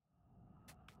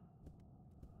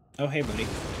 Oh, hey, buddy.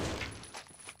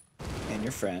 And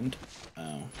your friend.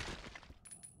 Oh.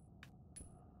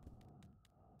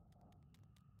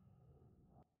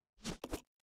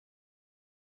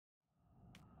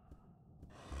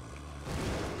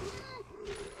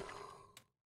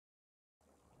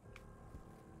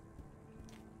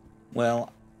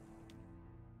 Well,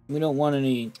 we don't want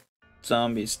any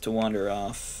zombies to wander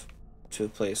off to a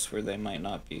place where they might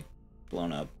not be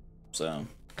blown up, so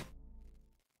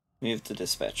we have to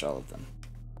dispatch all of them.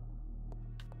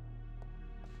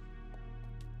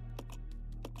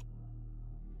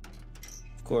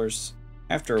 Of course,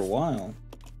 after a while...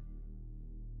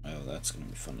 Oh, that's going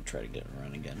to be fun to try to get a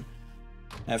run again.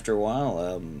 After a while,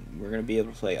 we're going to be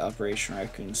able to play Operation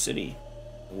Raccoon City,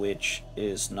 which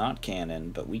is not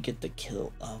canon, but we get to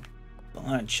kill a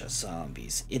bunch of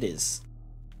zombies. It is...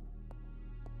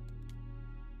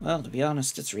 Well, to be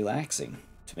honest, it's relaxing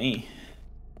to me.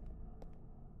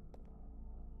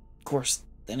 Of course,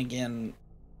 then again,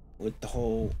 with the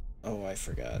whole... Oh, I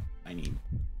forgot. I need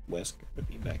Wesker to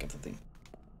be back at the thing.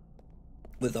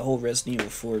 With the whole Resident Evil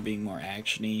 4 being more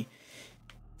action-y,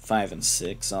 5 and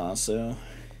 6 also.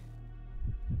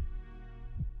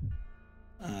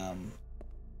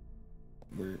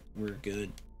 We're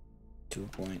good to a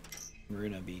point. We're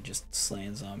gonna be just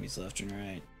slaying zombies left and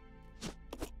right.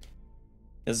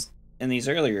 Because in these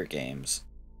earlier games,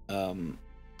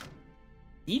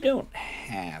 you don't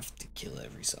have to kill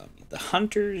every zombie. The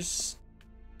hunters,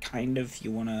 kind of,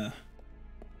 you want to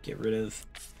get rid of.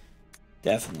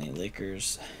 Definitely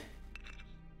liquors.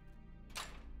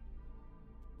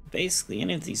 Basically,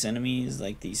 any of these enemies,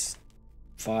 like these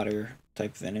fodder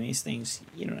type of enemies things,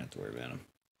 you don't have to worry about them.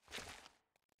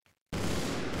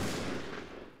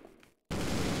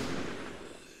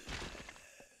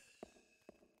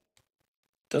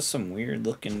 Does some weird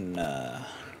looking,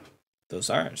 those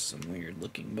are some weird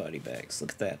looking body bags.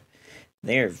 Look at that.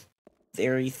 They're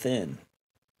very thin.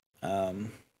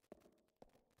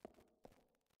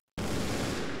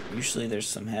 Usually there's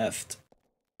some heft.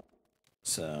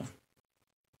 So.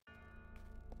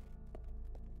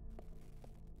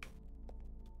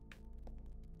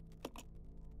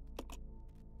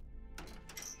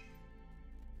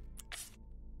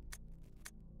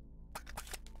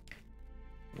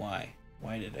 Why?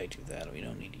 Why did I do that? We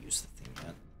don't need to use the thing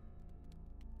yet.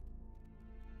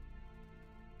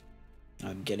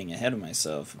 I'm getting ahead of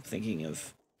myself. I'm thinking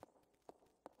of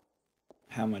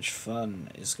how much fun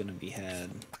is going to be had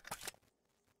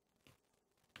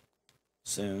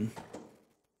soon.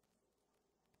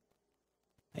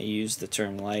 I use the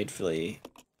term lightly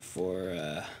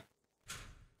for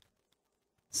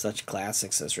such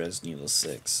classics as Resident Evil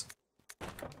 6.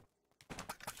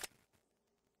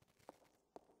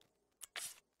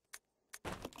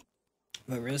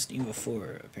 But Resident Evil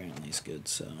 4 apparently is good,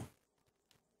 so.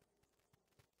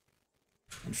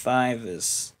 And 5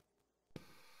 is,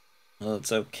 well,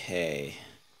 it's okay.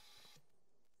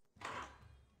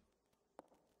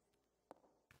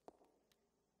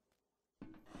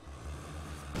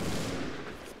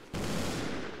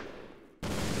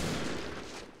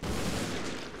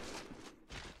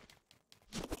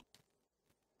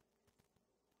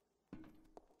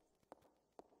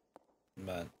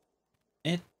 But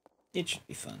it should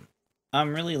be fun.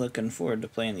 I'm really looking forward to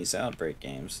playing these Outbreak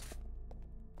games,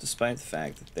 despite the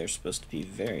fact that they're supposed to be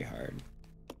very hard,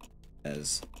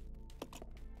 as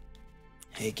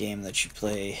a game that you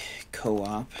play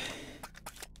co-op.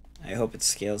 I hope it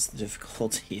scales the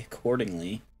difficulty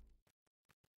accordingly,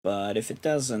 but if it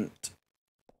doesn't,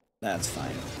 that's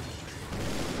fine.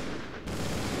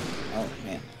 Oh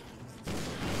man.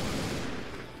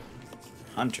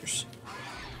 Hunters.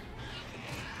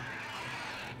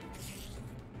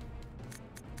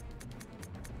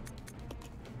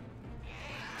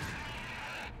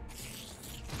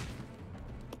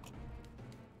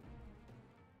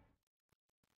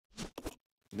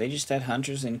 They just had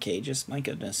hunters in cages? My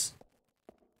goodness.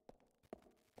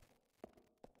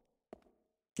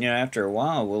 You know, after a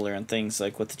while, we'll learn things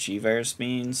like what the G-Virus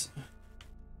means.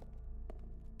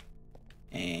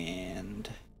 And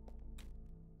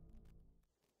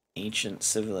ancient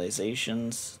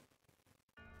civilizations.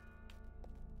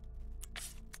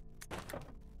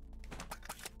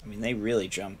 I mean, they really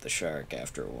jumped the shark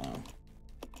after a while.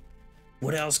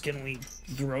 What else can we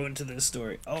throw into this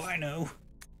story? Oh, I know.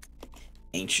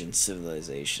 Ancient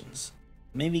civilizations.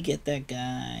 Maybe get that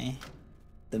guy,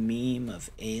 the meme of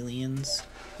aliens.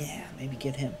 Yeah, maybe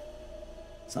get him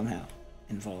somehow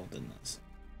involved in this.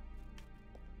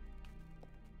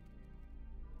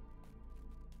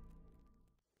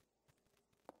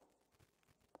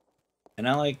 And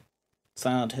I like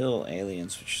Silent Hill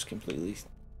aliens, which is completely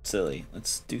silly.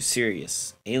 Let's do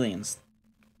serious aliens.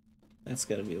 That's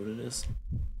gotta be what it is.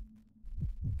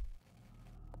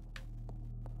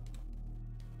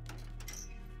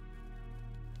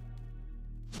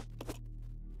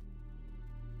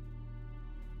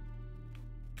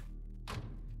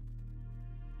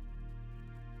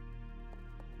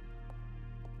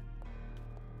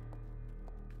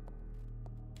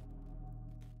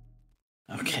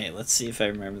 Okay, let's see if I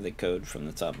remember the code from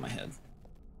the top of my head.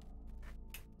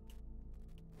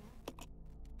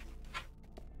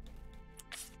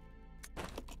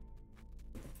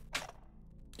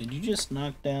 Did you just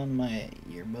knock down my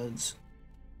earbuds?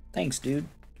 Thanks, dude.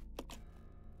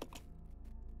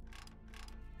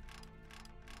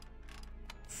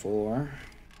 Four,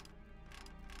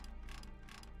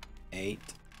 8,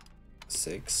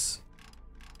 6,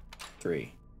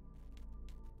 3.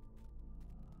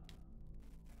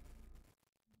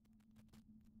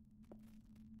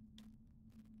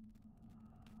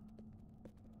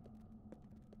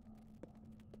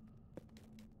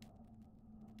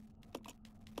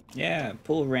 Yeah,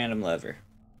 pull a random lever.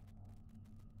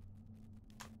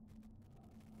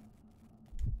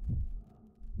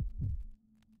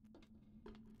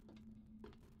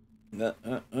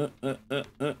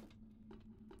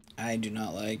 I do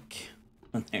not like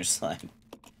when there's like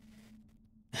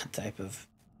that type of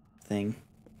thing.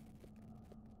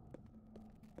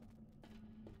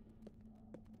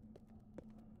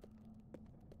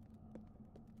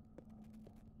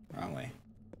 Wrong way.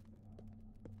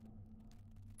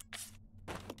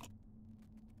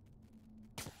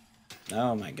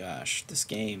 Oh my gosh, this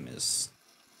game is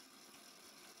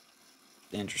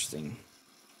interesting.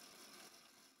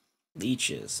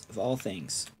 Leeches, of all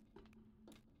things.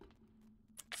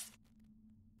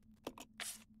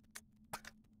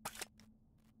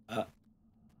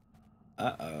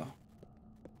 Uh-oh.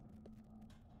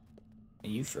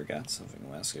 You forgot something,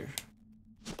 Wesker.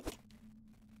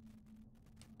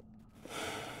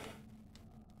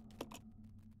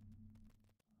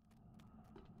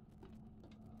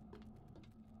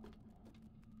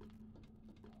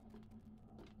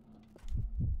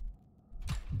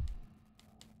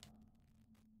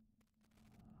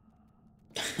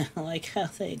 I like how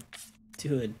they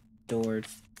do a door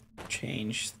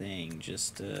change thing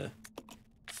just to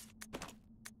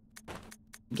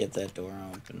get that door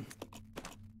open.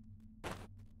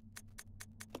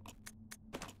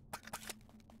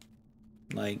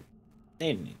 Like, they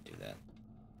didn't need to do that.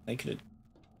 They could have...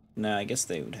 No, I guess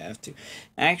they would have to.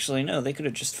 Actually, no, they could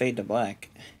have just faded to black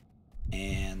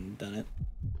and done it.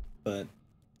 But,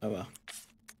 oh well.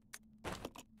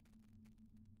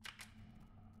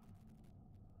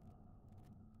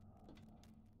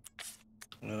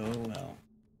 Oh well.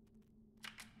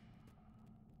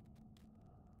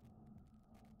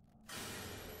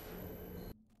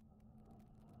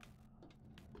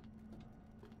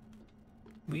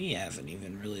 We haven't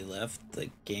even really left the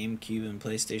GameCube and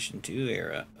PlayStation 2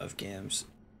 era of games.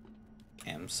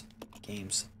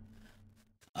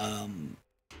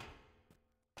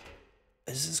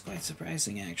 This is quite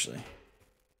surprising, actually.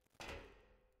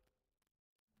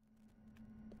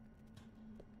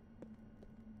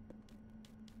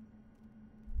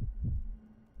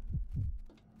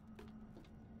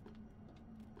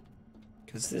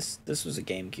 Because this was a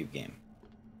GameCube game.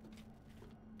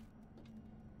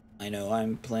 I know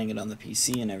I'm playing it on the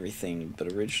PC and everything,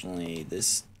 but originally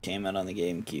this came out on the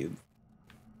GameCube.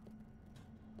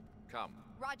 Come.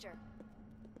 Roger.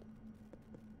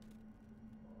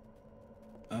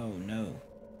 Oh no,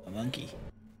 a monkey.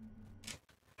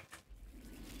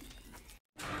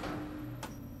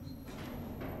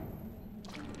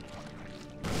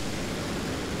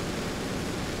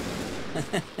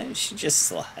 She just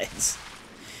slides.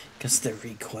 Because the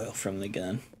recoil from the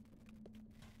gun.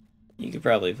 You could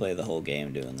probably play the whole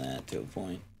game doing that to a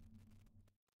point.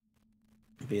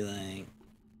 Be like,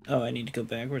 oh, I need to go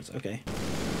backwards? Okay.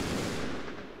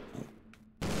 Oh.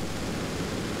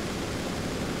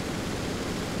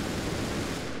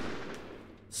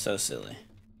 So silly.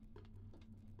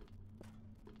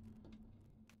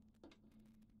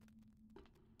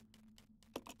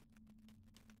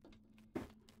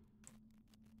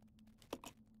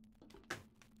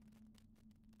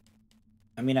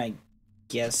 I mean, I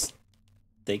guess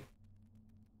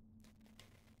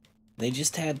they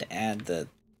just had to add the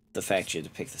fact you had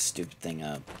to pick the stupid thing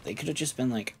up. They could have just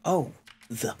been like, oh,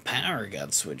 the power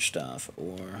got switched off,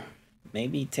 or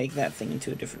maybe take that thing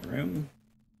into a different room.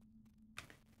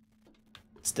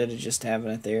 Instead of just having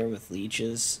it there with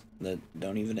leeches that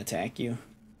don't even attack you.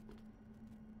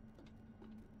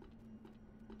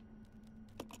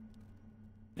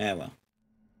 Ah, well.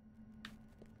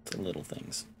 It's the little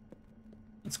things.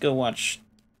 Let's go watch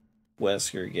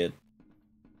Wesker get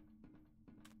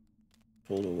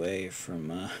pulled away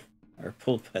from, or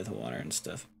pulled by the water and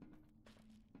stuff.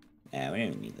 Nah, we don't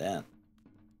even need that.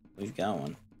 We've got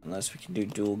one. Unless we can do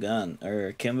dual gun,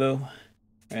 or Kimbo,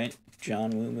 right?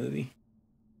 John Woo movie.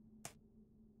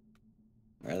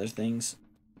 Or other things.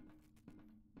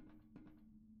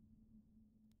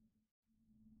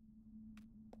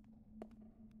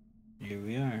 Here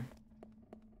we are.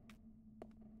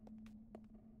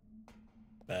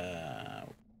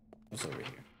 What's over here?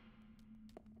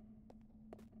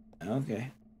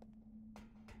 Okay.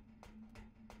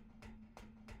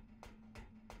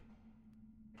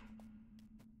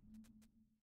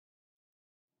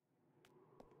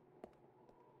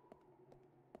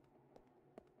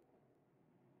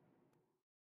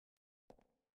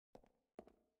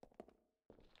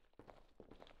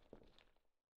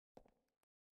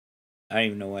 I don't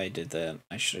even know why I did that.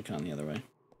 I should have gone the other way.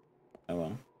 Oh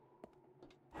well.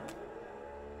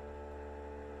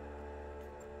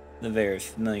 The very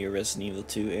familiar Resident Evil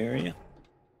 2 area.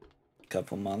 A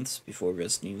couple months before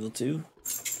Resident Evil 2.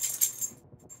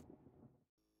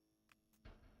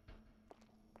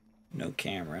 No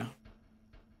camera.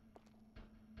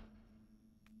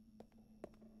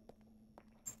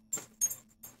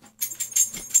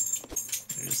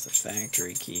 There's the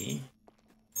factory key.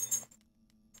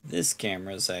 This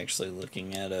camera is actually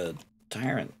looking at a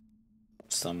tyrant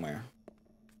somewhere.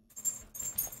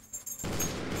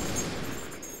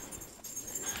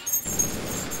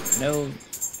 No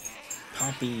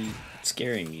poppy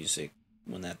scary music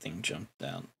when that thing jumped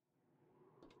out.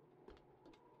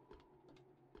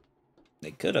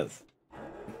 They could have,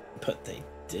 but they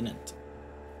didn't.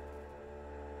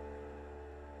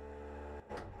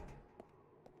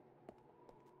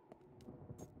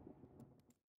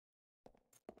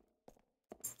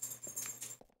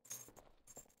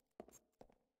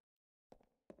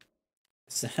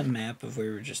 Is that a map of where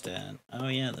we were just at? Oh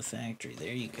yeah, the factory.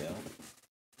 There you go.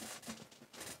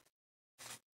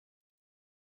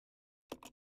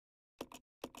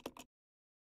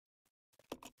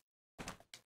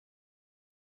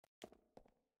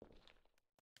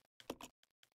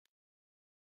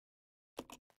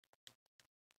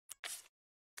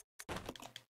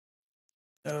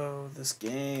 Oh, this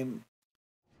game.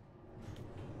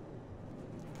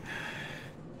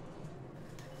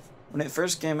 When it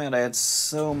first came out, I had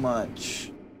so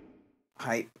much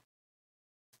hype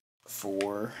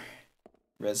for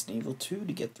Resident Evil 2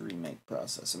 to get the remake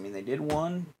process. I mean, they did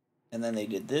one, and then they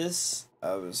did this.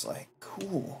 I was like,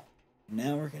 cool.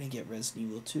 Now we're going to get Resident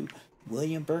Evil 2.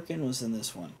 William Birkin was in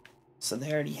this one. So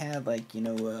they already had, like, you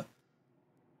know,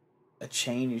 a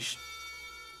change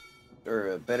or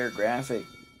a better graphic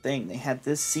thing. They had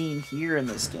this scene here in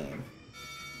this game.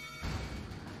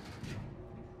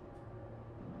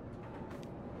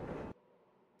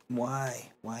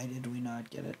 Why? Why did we not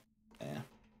get it? Yeah.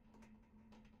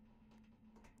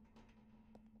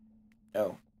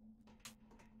 Oh.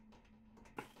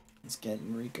 Let's get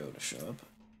Enrico to show up.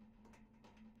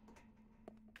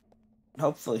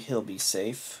 Hopefully he'll be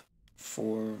safe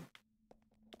for,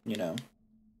 you know,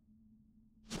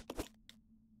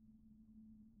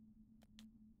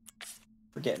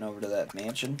 for getting over to that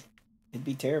mansion. It'd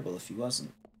be terrible if he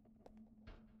wasn't.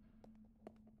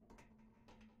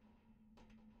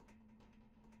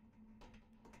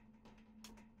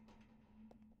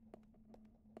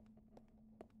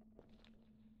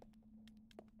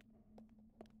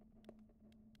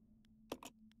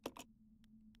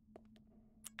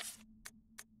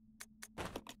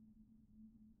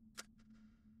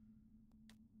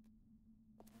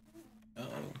 Uh-oh.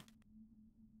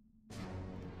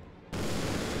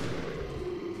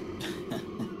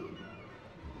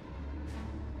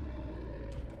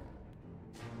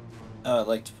 Oh, I'd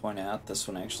like to point out this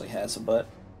one actually has a butt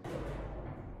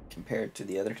compared to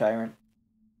the other Tyrant.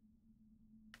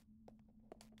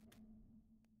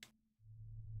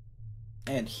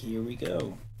 And here we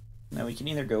go. Now we can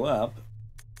either go up,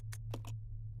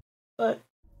 but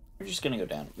we're just gonna go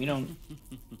down. We don't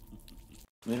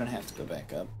have to go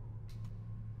back up.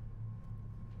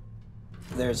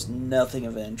 There's nothing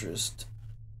of interest.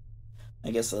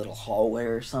 I guess a little hallway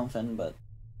or something, but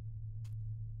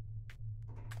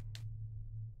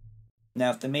now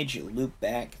if they made you loop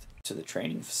back to the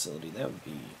training facility, that would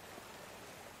be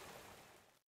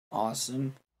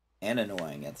awesome and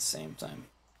annoying at the same time.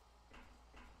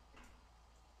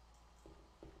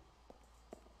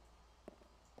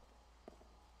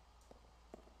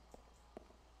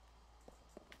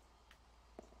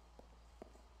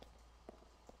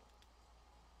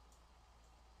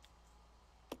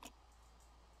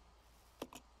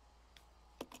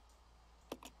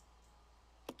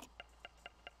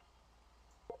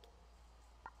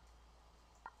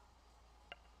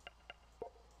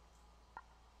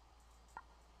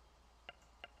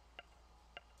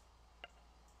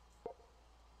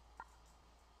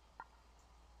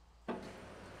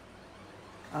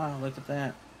 Oh, look at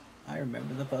that. I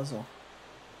remember the puzzle.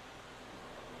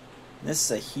 This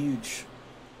is a huge,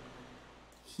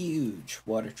 huge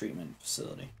water treatment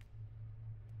facility.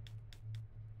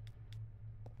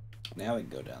 Now we can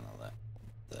go down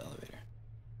the elevator.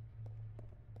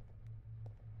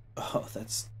 Oh,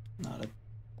 that's not a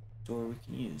door we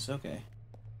can use. Okay.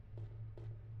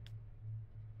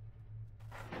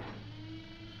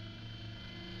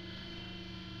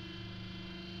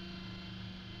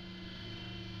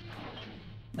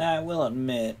 Now, I will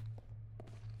admit,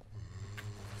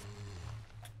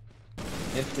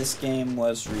 if this game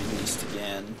was released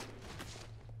again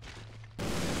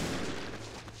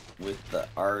with the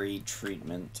RE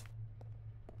treatment,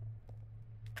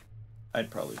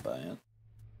 I'd probably buy it.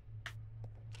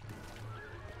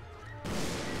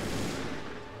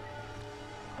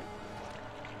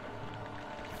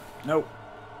 Nope.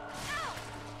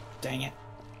 Dang it.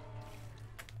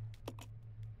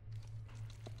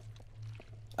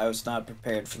 I was not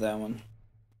prepared for that one.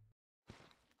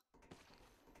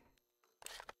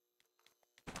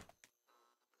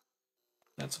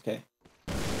 That's okay.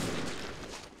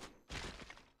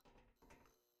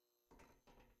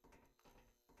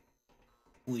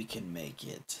 We can make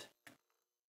it.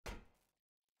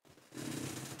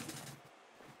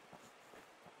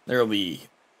 There'll be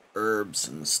herbs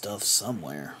and stuff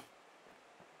somewhere.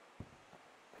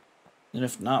 And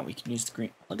if not, we can use the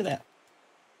green. Look at that.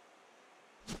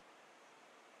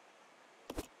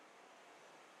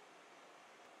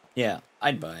 Yeah,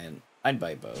 I'd buy it. I'd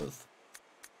buy both.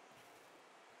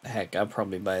 Heck, I'd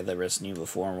probably buy the Resident Evil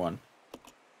 4 one.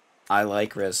 I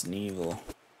like Resident Evil.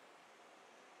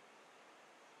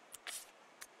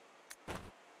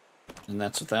 And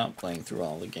that's without playing through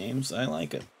all the games. I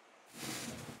like it.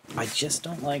 I just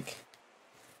don't like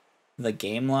the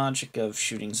game logic of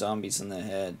shooting zombies in the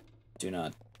head.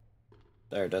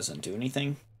 Doesn't do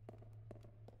anything.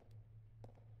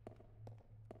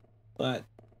 But,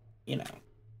 you know,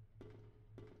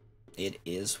 it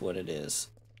is what it is.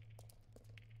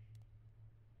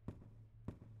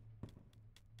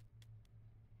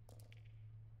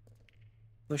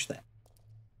 Push that.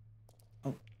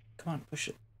 Oh, come on, push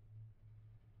it.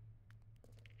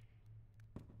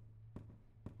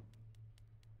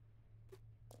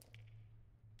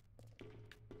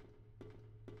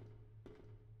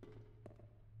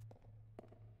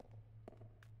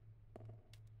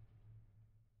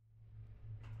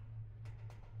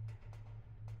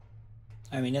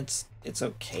 I mean, it's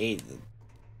okay.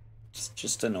 It's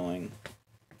just annoying.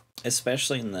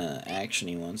 Especially in the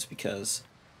action-y ones, because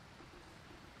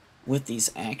with these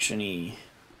action-y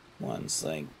ones,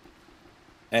 like,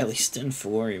 at least in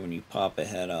 4, when you pop a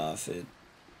head off, it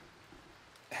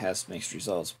has mixed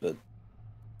results, but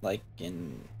like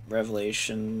in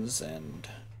Revelations and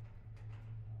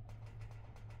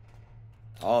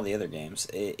all the other games,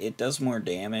 it does more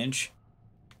damage,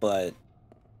 but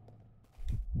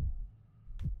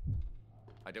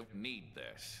I don't need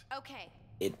this. Okay.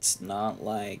 it's not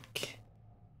like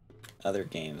other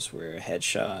games where a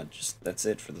headshot, just that's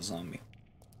it for the zombie.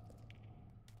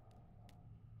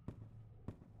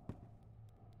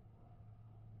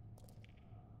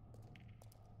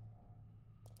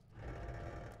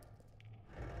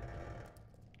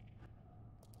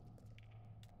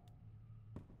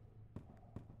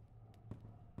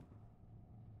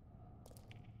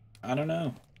 I don't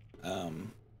know.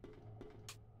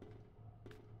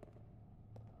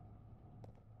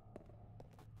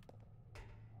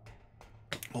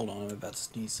 Hold on, I'm about to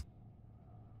sneeze.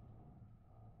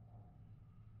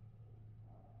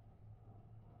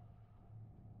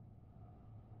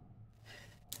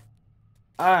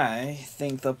 I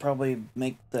think they'll probably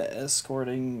make the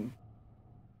escorting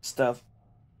stuff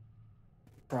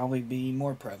probably be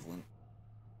more prevalent.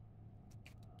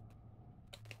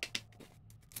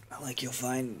 Like, you'll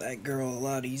find that girl a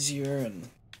lot easier, and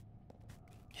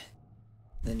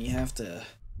then you have to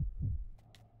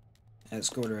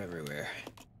escort her everywhere.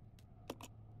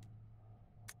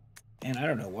 And I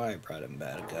don't know why I brought him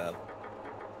back up.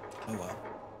 Oh well.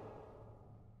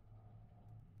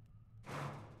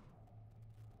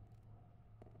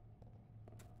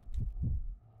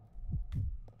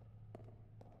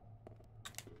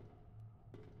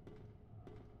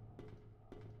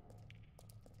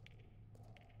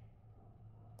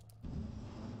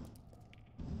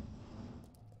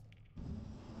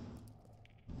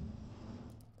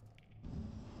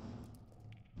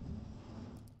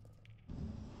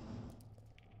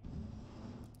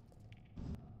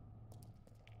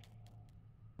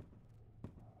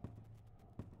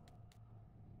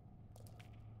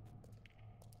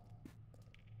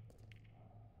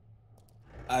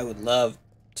 I would love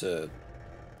to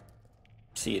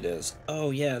see it as,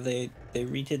 oh yeah, they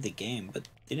redid the game, but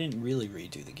they didn't really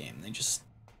redo the game. They just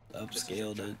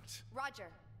upscaled it. Roger.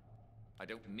 I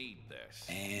don't need this.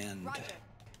 And Roger.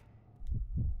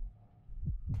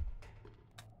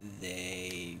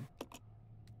 they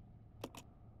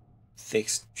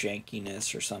fixed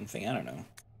jankiness or something. I don't know.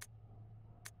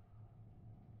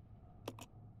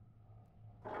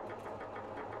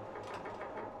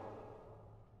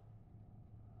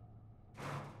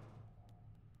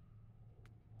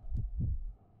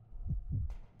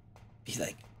 Be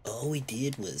like, all we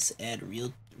did was add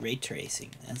real ray tracing.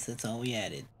 That's all we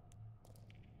added.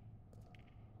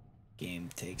 Game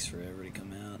takes forever to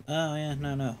come out. Oh yeah,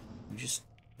 no.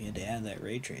 We had to add that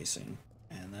ray tracing,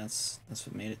 and that's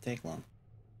what made it take long.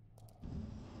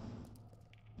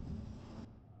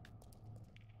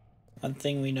 One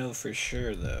thing we know for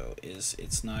sure, though, is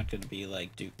it's not going to be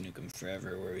like Duke Nukem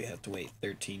Forever, where we have to wait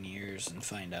 13 years and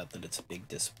find out that it's a big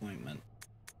disappointment.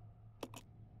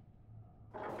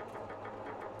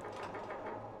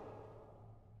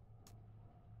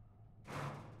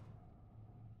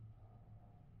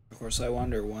 Of course, I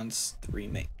wonder, once the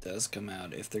remake does come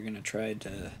out, if they're going to try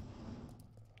to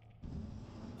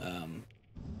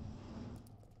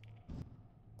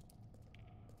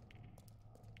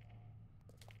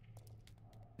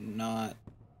not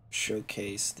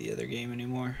showcase the other game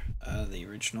anymore, the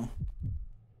original.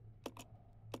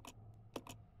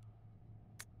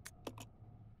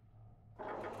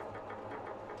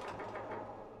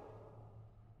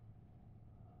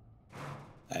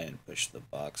 I didn't push the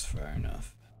box far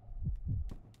enough.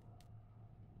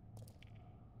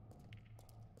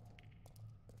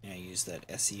 I use that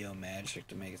SEO magic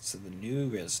to make it so the new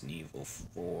Resident Evil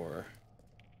 4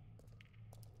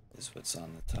 is what's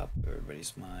on the top of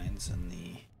everybody's minds, and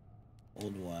the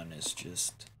old one is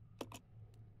just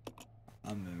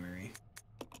a memory.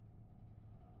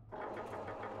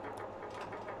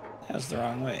 That was the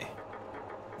wrong way.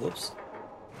 Whoops.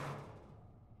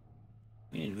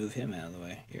 We need to move him out of the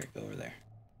way. Here, go over there.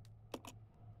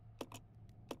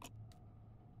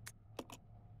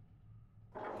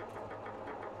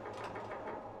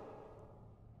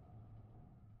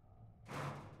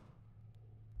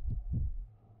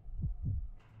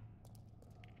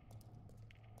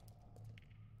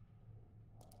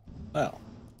 Well,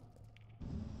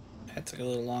 that took a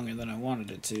little longer than I wanted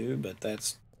it to, but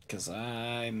that's because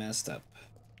I messed up.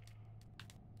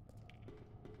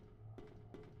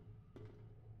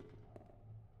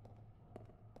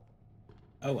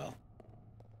 Oh well.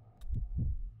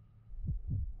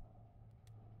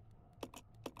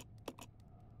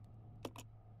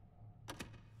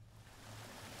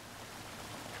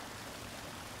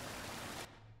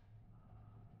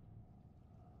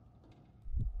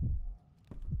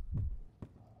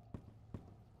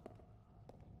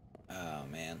 Oh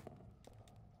man.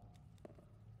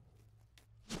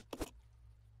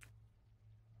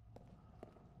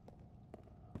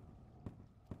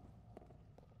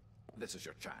 This is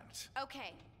your chance.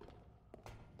 Okay.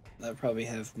 I'll probably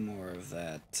have more of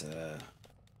that,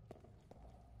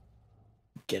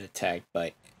 get attacked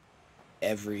by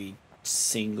every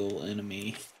single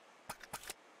enemy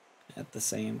at the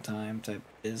same time type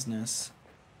business.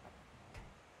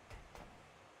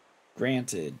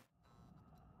 Granted,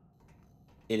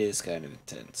 it is kind of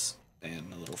intense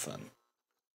and a little fun.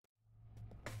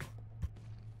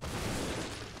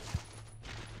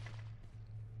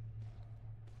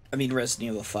 I mean,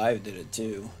 Resident Evil 5 did it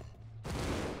too.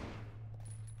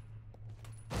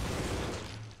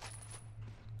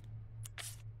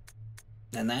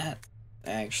 And that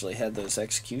actually had those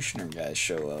executioner guys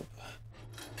show up.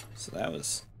 So that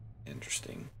was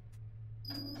interesting.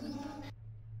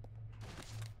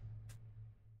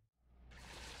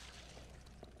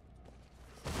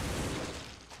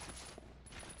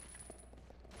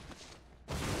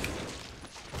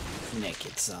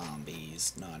 Naked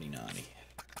zombies. Naughty, naughty.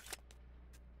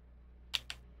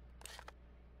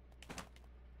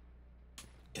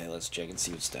 Okay, let's check and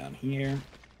see what's down here.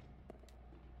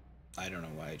 I don't know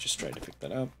why I just tried to pick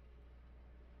that up.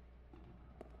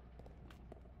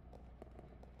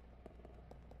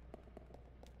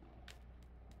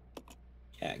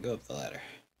 Yeah, go up the ladder.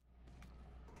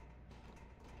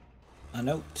 A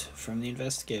note from the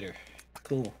investigator.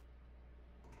 Cool.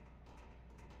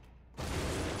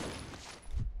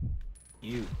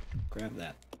 You, grab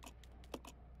that.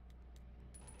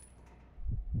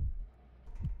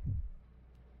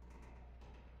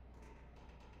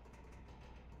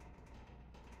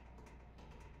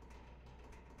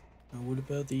 What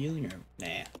about the healing room?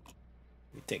 Nah.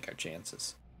 We take our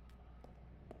chances.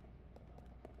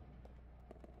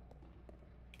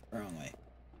 Wrong way.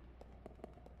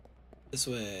 This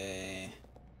way.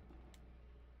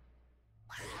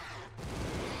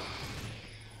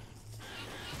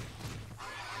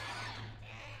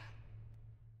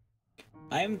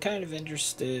 I am kind of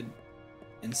interested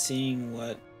in seeing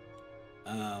what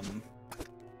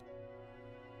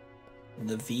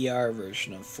the VR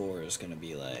version of 4 is going to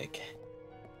be like.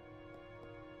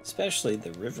 Especially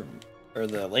the river, or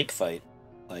the lake fight.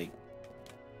 Like,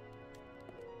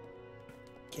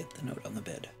 get the note on the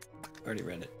bed. Already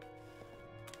read it.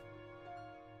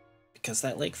 Because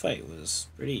that lake fight was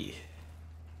pretty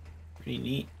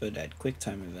neat, but at quick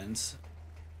time events.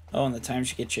 Oh, and the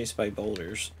times you get chased by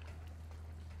boulders.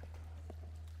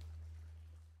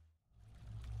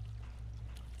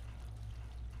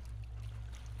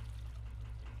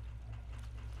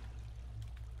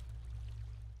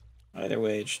 Either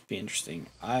way, it should be interesting.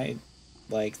 I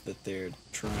like that they're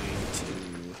trying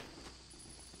to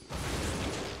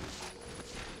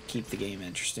keep the game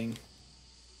interesting.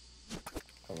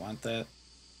 I want that.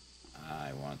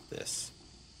 I want this.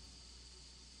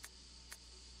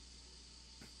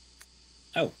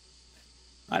 Oh,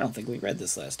 I don't think we read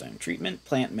this last time. Treatment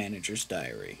Plant Manager's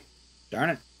Diary.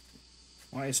 Darn it.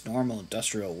 Why is normal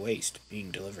industrial waste being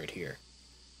delivered here?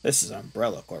 This is an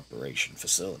Umbrella Corporation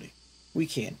facility. We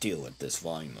can't deal with this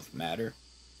volume of matter.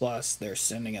 Plus, they're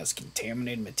sending us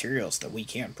contaminated materials that we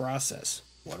can't process.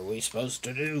 What are we supposed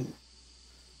to do?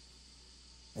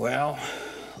 Well,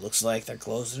 looks like they're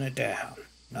closing it down.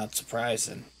 Not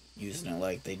surprising, using it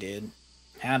like they did.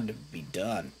 Had to be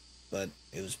done, but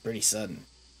it was pretty sudden.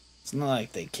 It's not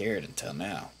like they cared until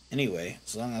now. Anyway,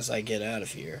 as long as I get out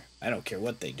of here, I don't care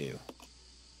what they do.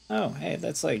 Oh, hey,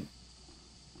 that's like...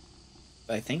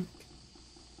 I think...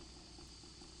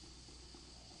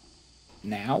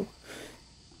 now?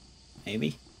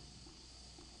 Maybe?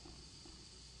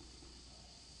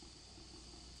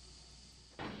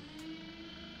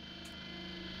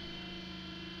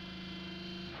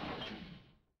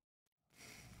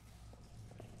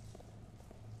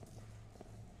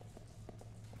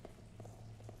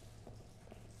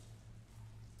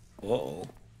 Uh-oh.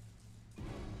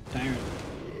 Tyrant.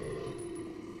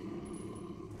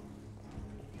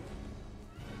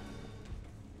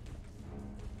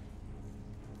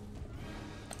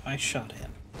 I shot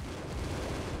him.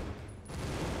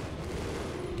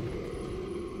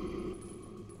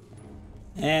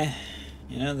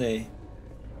 You know, they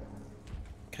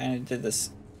kind of did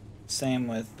this same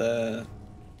with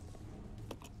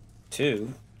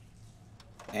 2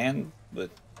 and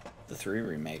with the 3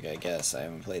 remake, I guess. I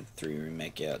haven't played the 3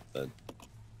 remake yet, but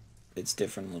it's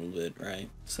different a little bit, right?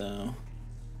 So...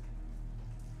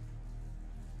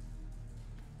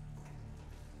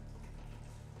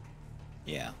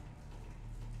 yeah.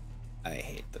 I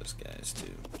hate those guys,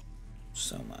 too.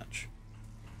 So much.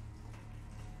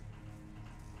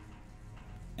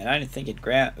 And I didn't think it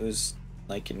was,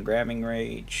 like, in grabbing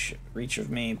reach of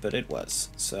me, but it was.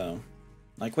 So,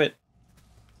 I quit.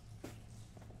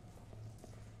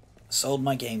 Sold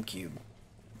my GameCube.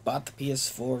 Bought the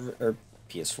PS4, or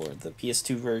PS4, the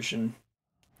PS2 version.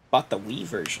 Bought the Wii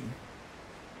version.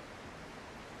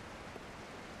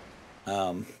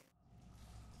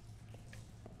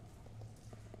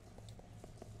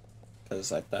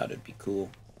 Because I thought it'd be cool.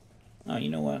 Oh, you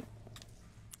know what?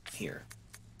 Here.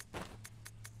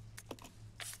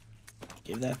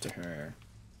 Give that to her.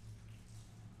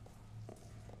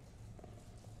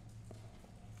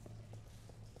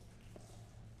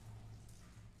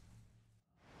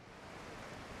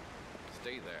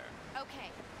 Stay there. Okay.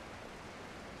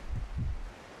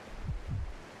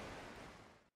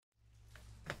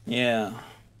 Yeah.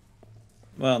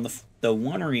 Well, the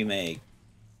 1 remake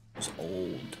was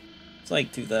old. It's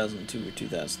like 2002 or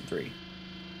 2003.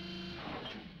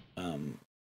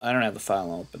 I don't have the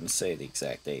file open to say the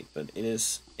exact date, but it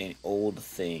is an old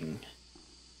thing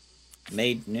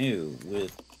made new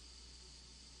with,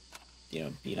 you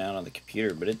know, being out on the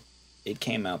computer, but it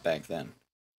came out back then.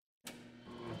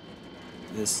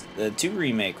 The 2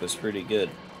 remake was pretty good.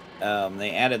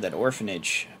 They added that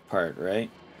orphanage part,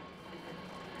 right?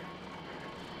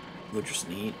 Which was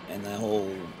neat, and the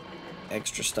whole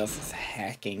extra stuff of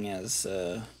hacking as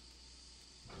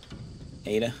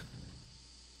Ada.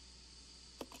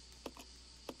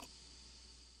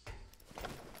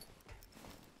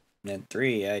 And then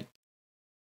 3, I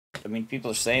mean, people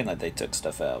are saying that they took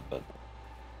stuff out, but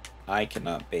I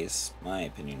cannot base my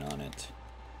opinion on it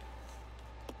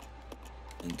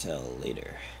until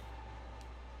later.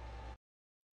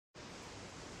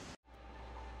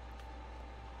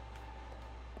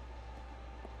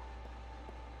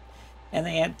 And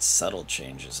they had subtle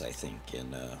changes, I think,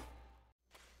 in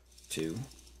 2.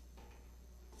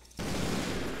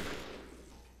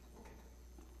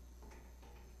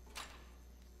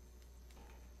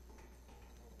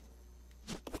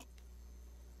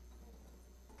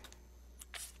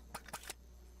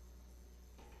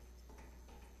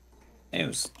 It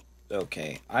was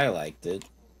okay. I liked it.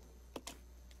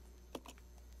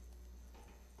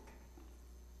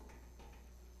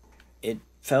 It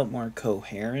felt more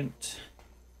coherent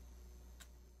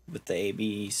with the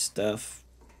AB stuff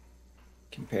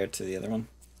compared to the other one.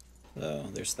 So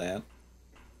there's that.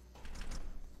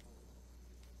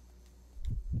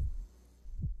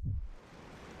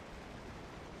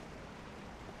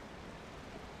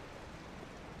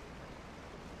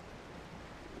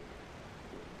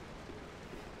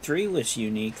 Three was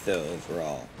unique though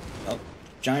overall. Oh,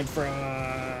 giant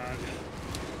frog.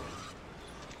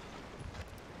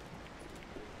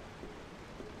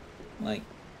 Like,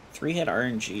 3 had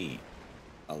RNG.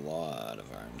 A lot of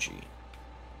RNG.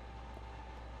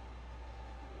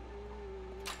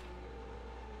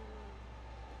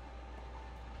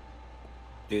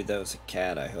 Dude, that was a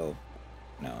cat, I hope.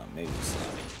 No, maybe it's not.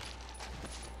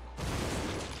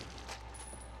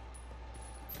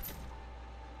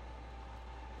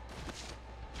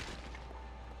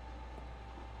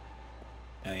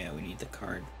 Oh yeah, we need the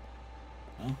card.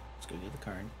 Oh, let's go get the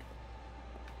card.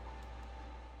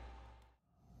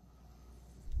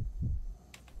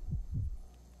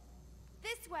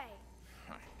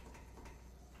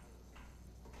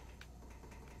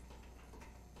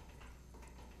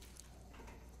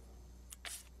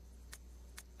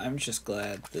 I'm just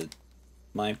glad that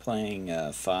my playing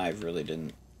 5 really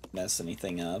didn't mess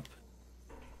anything up.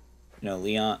 You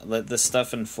know, the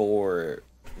stuff in 4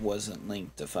 wasn't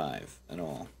linked to 5 at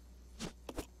all.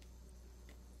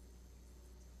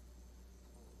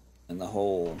 And the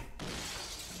whole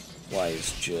why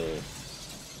is Jill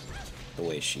the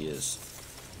way she is.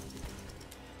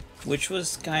 Which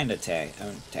was kind of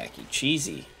tacky.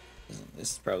 Cheesy.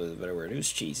 This is probably the better word. It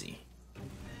was cheesy.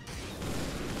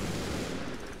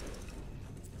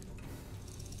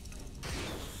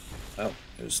 Oh,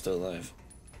 it was still alive.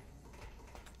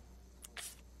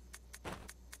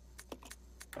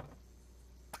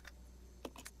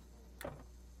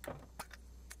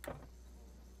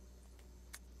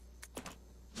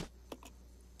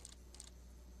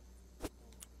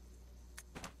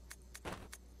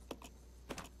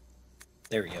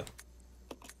 There we go.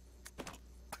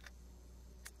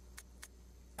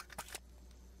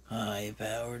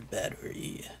 High-powered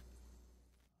battery.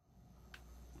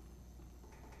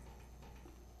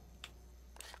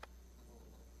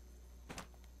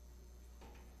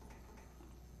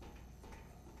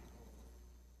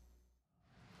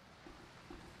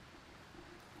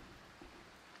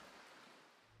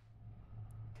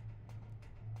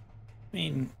 I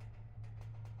mean,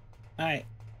 I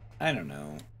don't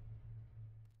know.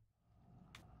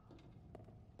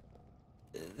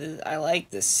 I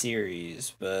like this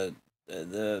series, but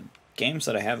the games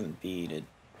that I haven't beat, it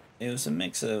was a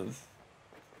mix of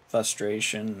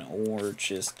frustration or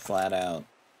just flat out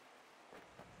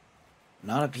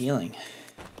not appealing.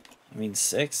 I mean,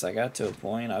 6, I got to a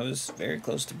point, I was very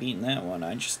close to beating that one.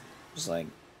 I just was like,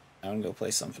 I'm gonna go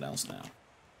play something else now.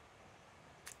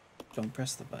 Don't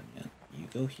press the button yet. You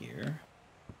go here.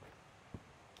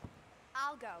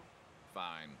 I'll go.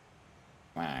 Fine.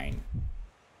 Fine.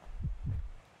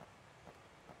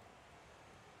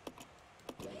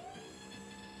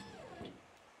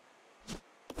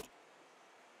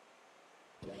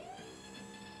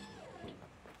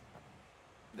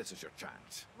 This is your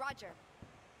chance. Roger.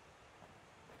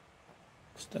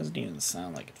 This doesn't even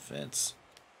sound like it fits.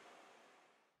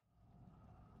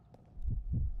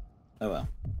 Oh well.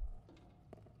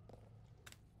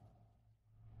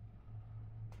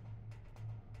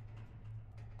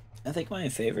 I think my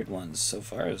favorite ones so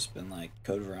far has been like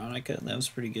Code Veronica. That was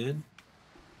pretty good.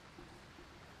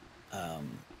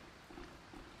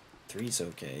 3's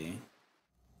okay.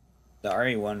 The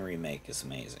RE1 remake is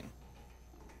amazing.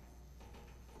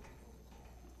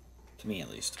 To me,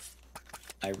 at least.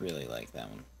 I really like that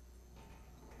one.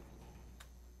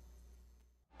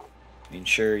 I mean,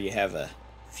 sure, you have a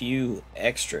few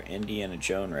extra Indiana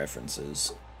Jones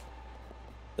references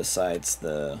besides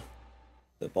the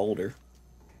boulder.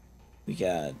 We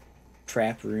got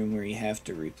trap room where you have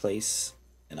to replace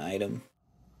an item.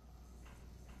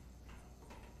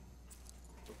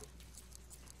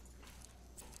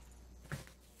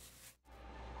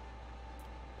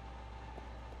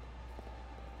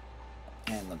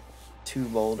 And the 2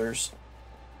 boulders.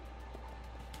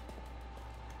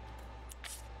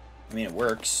 I mean, it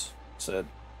works. It's a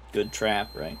good trap,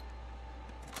 right?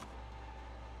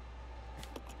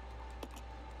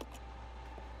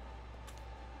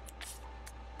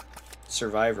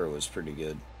 Survivor was pretty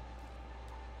good.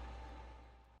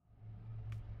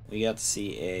 We got to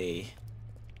see a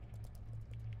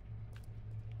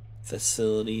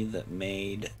facility that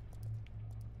made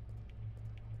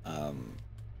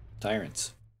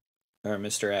tyrants. Or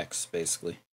Mr. X,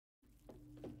 basically.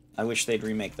 I wish they'd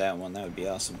remake that one. That would be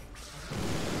awesome.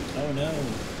 Oh no.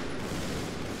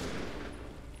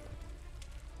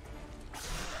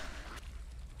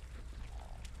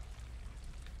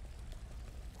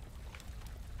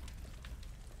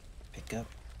 Pick up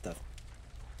the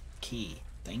key.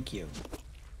 Thank you.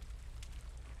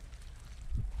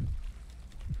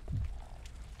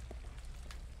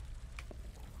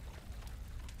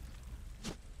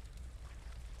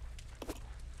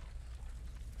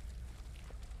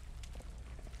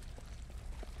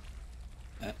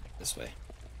 This way.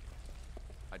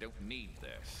 I don't need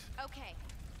this. Okay.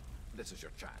 This is your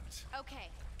chance. Okay.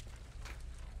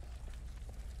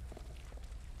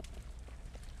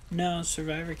 No,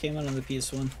 Survivor came out on the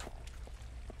PS1.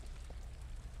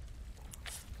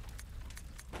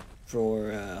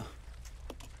 For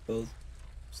both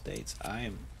states. I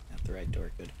am at the right door,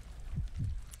 good.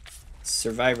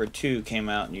 Survivor 2 came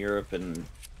out in Europe and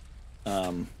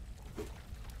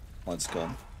what's it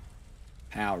called?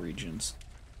 PAL regions.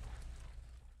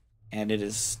 And it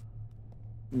is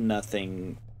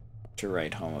nothing to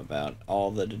write home about.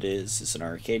 All that it is an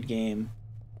arcade game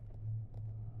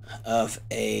of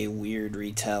a weird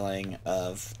retelling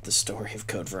of the story of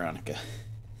Code Veronica.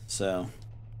 So,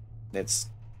 That's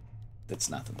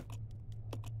nothing.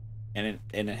 And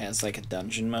it has like a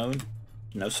dungeon mode,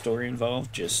 no story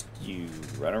involved. Just you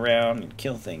run around and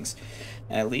kill things.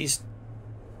 At least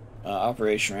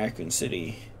Operation Raccoon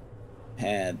City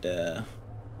had.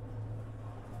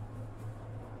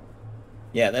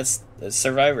 Yeah, that's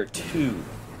Survivor 2,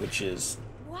 which is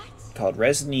What? called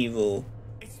Resident Evil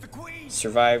It's the Queen!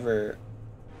 Survivor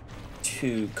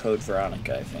 2 Code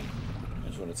Veronica, I think,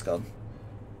 is what it's called.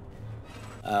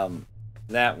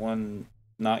 That one,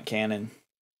 not canon,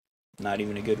 not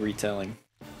even a good retelling.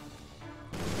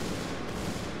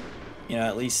 You know,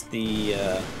 at least the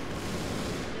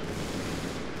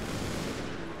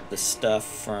stuff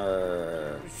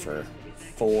for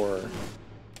 4,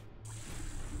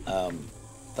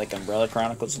 like Umbrella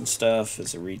Chronicles and stuff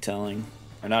is a retelling,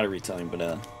 or not a retelling, but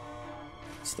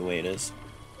it's the way it is.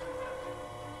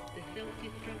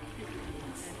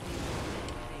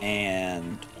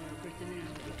 And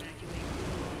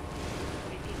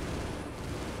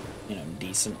you know,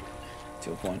 decent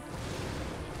to a point.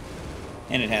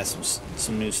 And it has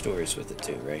some new stories with it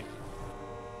too, right?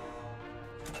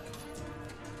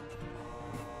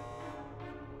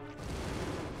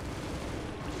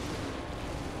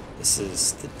 This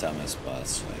is the dumbest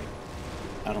boss fight.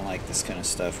 I don't like this kind of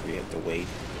stuff where you have to wait.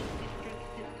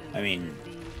 I mean,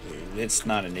 it's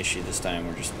not an issue this time,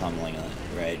 we're just pummeling it,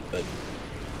 right? But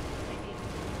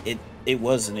it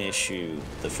was an issue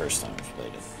the first time we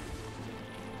played it.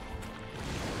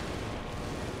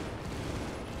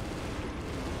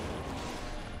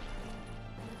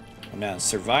 Now,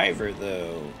 Survivor,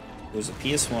 though, was a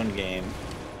PS1 game,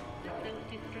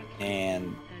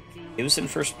 and it was in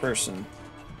first person,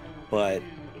 but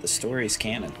the story is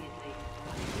canon,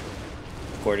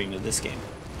 according to this game.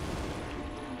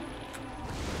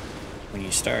 When you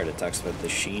start, it talks about the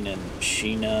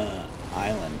Sheena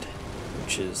Island,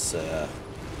 which is a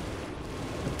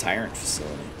tyrant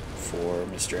facility for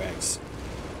Mr. X.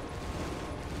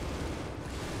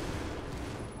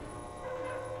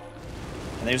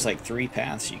 And there's like 3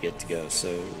 paths you get to go,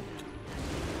 so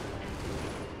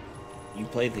you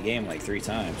played the game like 3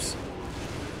 times.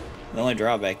 The only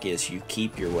drawback is you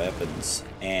keep your weapons,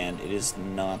 and it is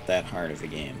not that hard of a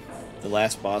game. The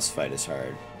last boss fight is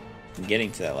hard, and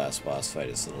getting to that last boss fight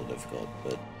is a little difficult,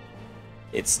 but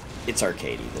it's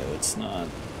arcadey though. It's not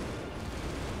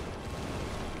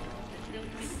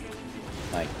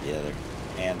like the other.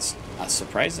 And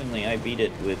surprisingly, I beat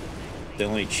it with the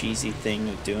only cheesy thing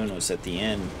of doing was at the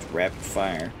end, rapid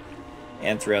fire.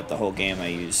 And throughout the whole game I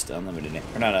used unlimited,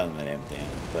 or not unlimited ammo,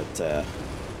 but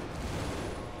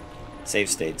save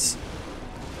states.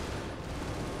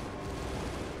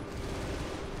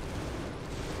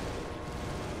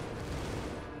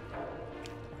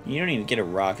 You don't even get a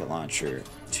rocket launcher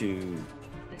to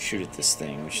shoot at this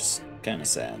thing, which is kind of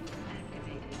sad.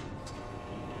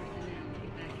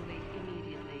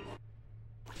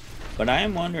 But I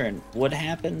am wondering, what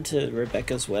happened to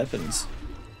Rebecca's weapons?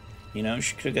 You know,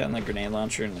 she could have gotten the grenade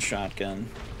launcher and the shotgun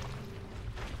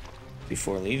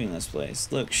before leaving this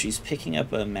place. Look, she's picking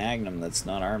up a magnum that's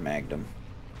not our magnum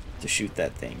to shoot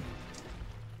that thing.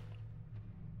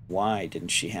 Why didn't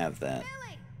she have that?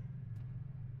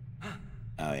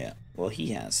 Oh yeah, well he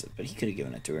has it, but he could have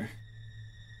given it to her.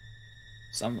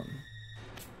 Someone.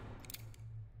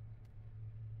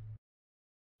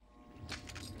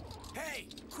 Hey,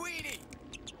 Queenie!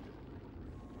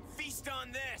 Feast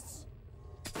on this!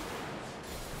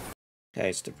 Guy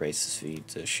has to brace his feet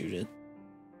to shoot it.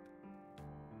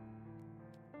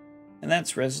 And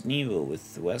that's Resident Evil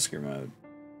with the Wesker mode.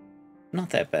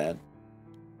 Not that bad.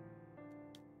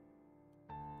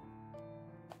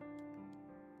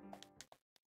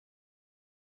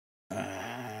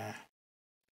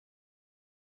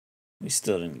 We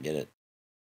still didn't get it.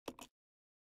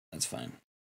 That's fine.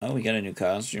 Oh, we got a new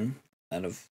costume out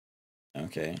of...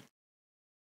 Okay.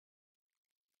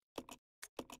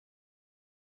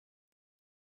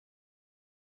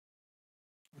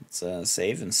 Let's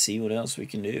save and see what else we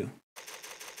can do.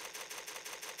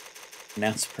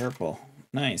 Now it's purple.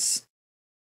 Nice.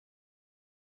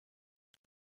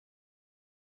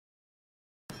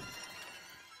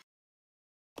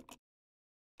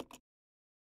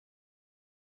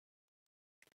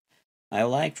 I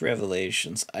liked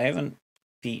Revelations. I haven't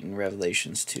beaten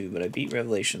Revelations 2, but I beat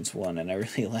Revelations 1, and I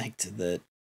really liked that.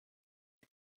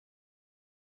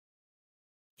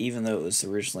 Even though it was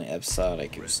originally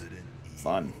episodic, it was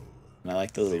fun. And I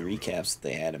liked the little recaps that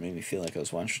they had. It made me feel like I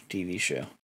was watching a TV show.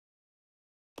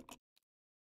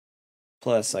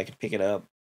 Plus, I could pick it up,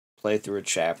 play through a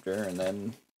chapter, and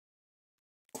then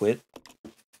quit.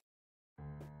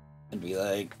 And be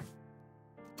like,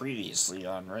 previously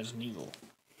on Resident Evil.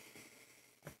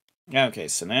 Okay,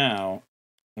 so now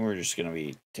we're just gonna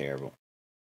be terrible.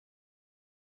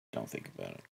 Don't think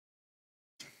about it.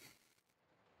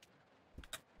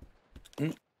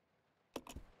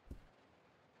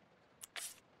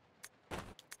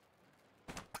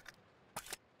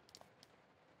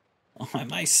 Oh,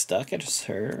 am I stuck at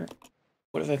her?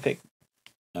 What if I pick?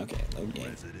 Okay, load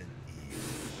game.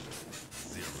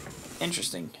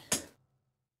 Interesting.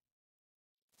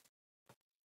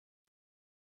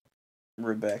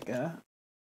 Rebecca.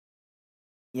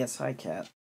 Yes, hi, cat.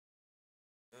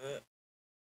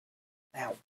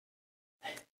 Ow.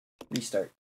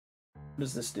 Restart. What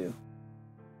does this do?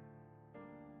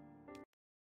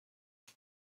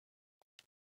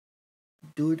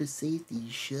 Door to safety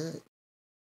is shut.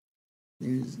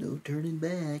 There's no turning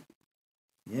back.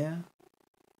 Yeah.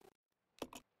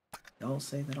 Y'all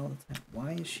say that all the time.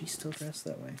 Why is she still dressed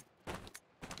that way?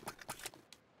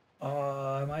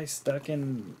 Am I stuck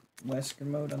in Wesker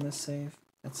mode on this save?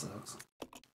 That sucks.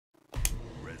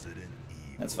 Resident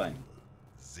Evil. That's fine.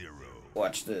 0.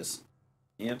 Watch this.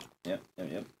 Yep. My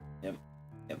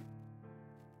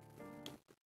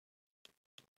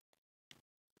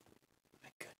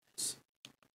goodness.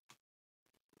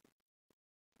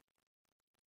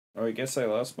 Oh, I guess I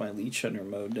lost my leech hunter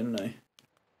mode, didn't I?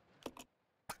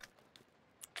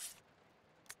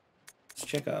 Let's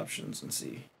check options and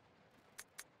see.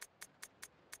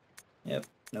 Yep,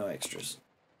 no extras.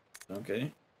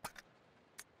 Okay.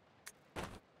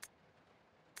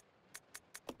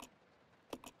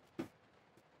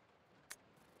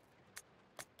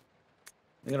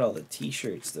 Look at all the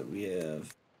t-shirts that we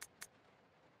have.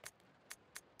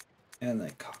 And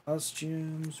the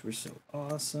costumes were so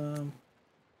awesome.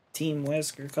 Team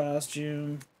Wesker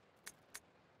costume.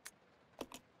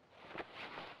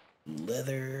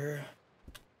 Leather.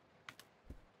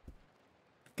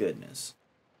 Goodness.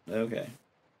 Okay.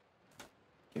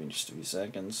 Give me just a few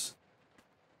seconds.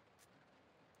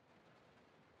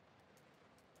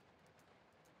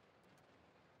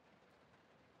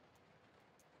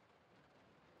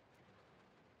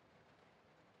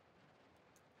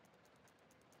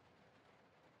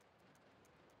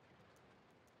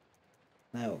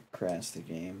 That'll crash the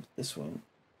game. This won't.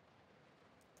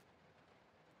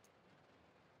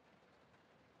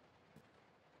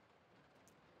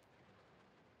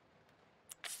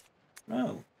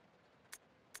 Oh.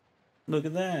 Look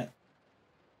at that.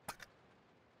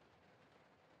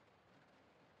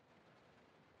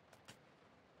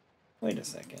 Wait a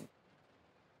second.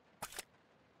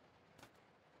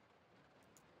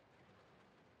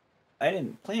 I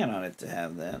didn't plan on it to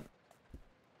have that.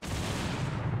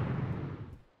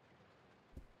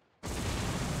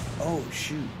 Oh,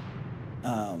 shoot.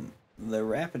 The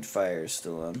rapid fire is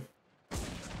still on.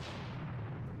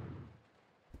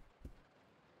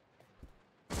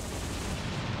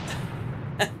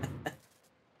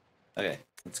 Okay,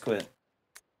 let's quit.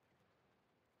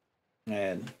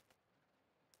 And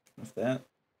with that.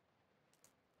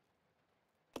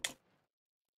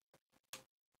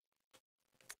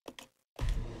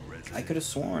 I could have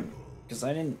sworn, because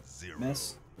I didn't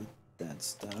mess with that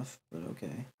stuff, but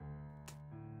okay.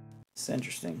 It's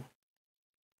interesting.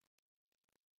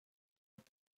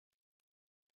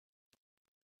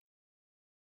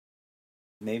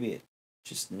 Maybe it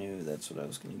just knew that's what I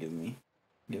was going to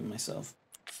give myself.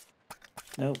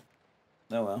 Nope.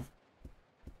 Oh well.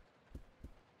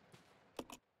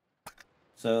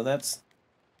 So that's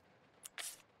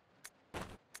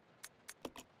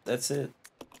it.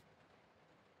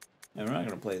 And we're not going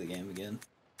to play the game again.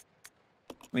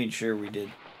 Made sure we did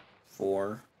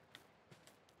 4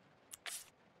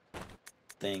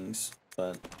 things,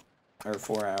 or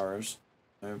 4 hours.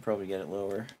 I would probably get it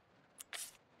lower.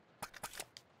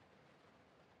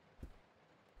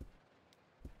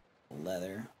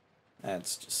 Leather.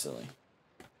 That's just silly.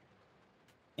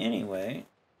 Anyway.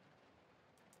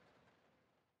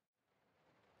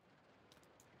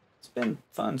 It's been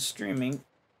fun streaming.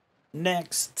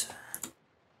 Next,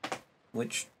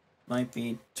 which might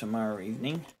be tomorrow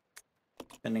evening,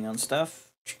 depending on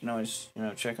stuff. You can always,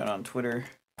 check out on Twitter.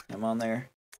 I'm on there.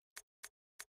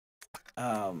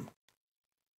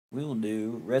 We will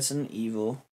do Resident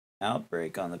Evil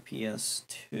Outbreak on the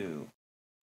PS2.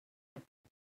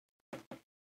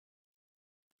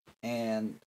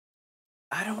 And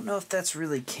I don't know if that's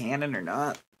really canon or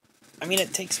not. I mean,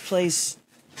 it takes place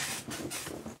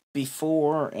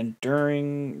before and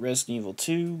during Resident Evil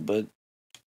 2, but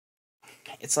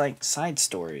it's like side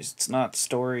stories. It's not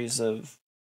stories of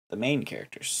the main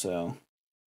characters, so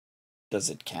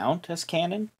does it count as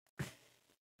canon?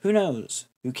 Who knows?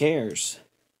 Who cares?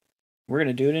 We're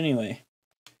gonna do it anyway.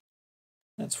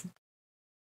 That's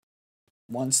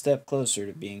one step closer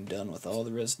to being done with all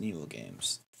the Resident Evil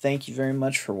games. Thank you very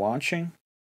much for watching.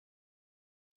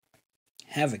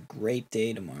 Have a great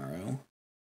day tomorrow.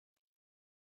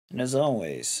 And as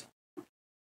always,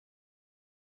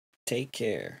 take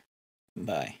care.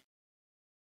 Bye.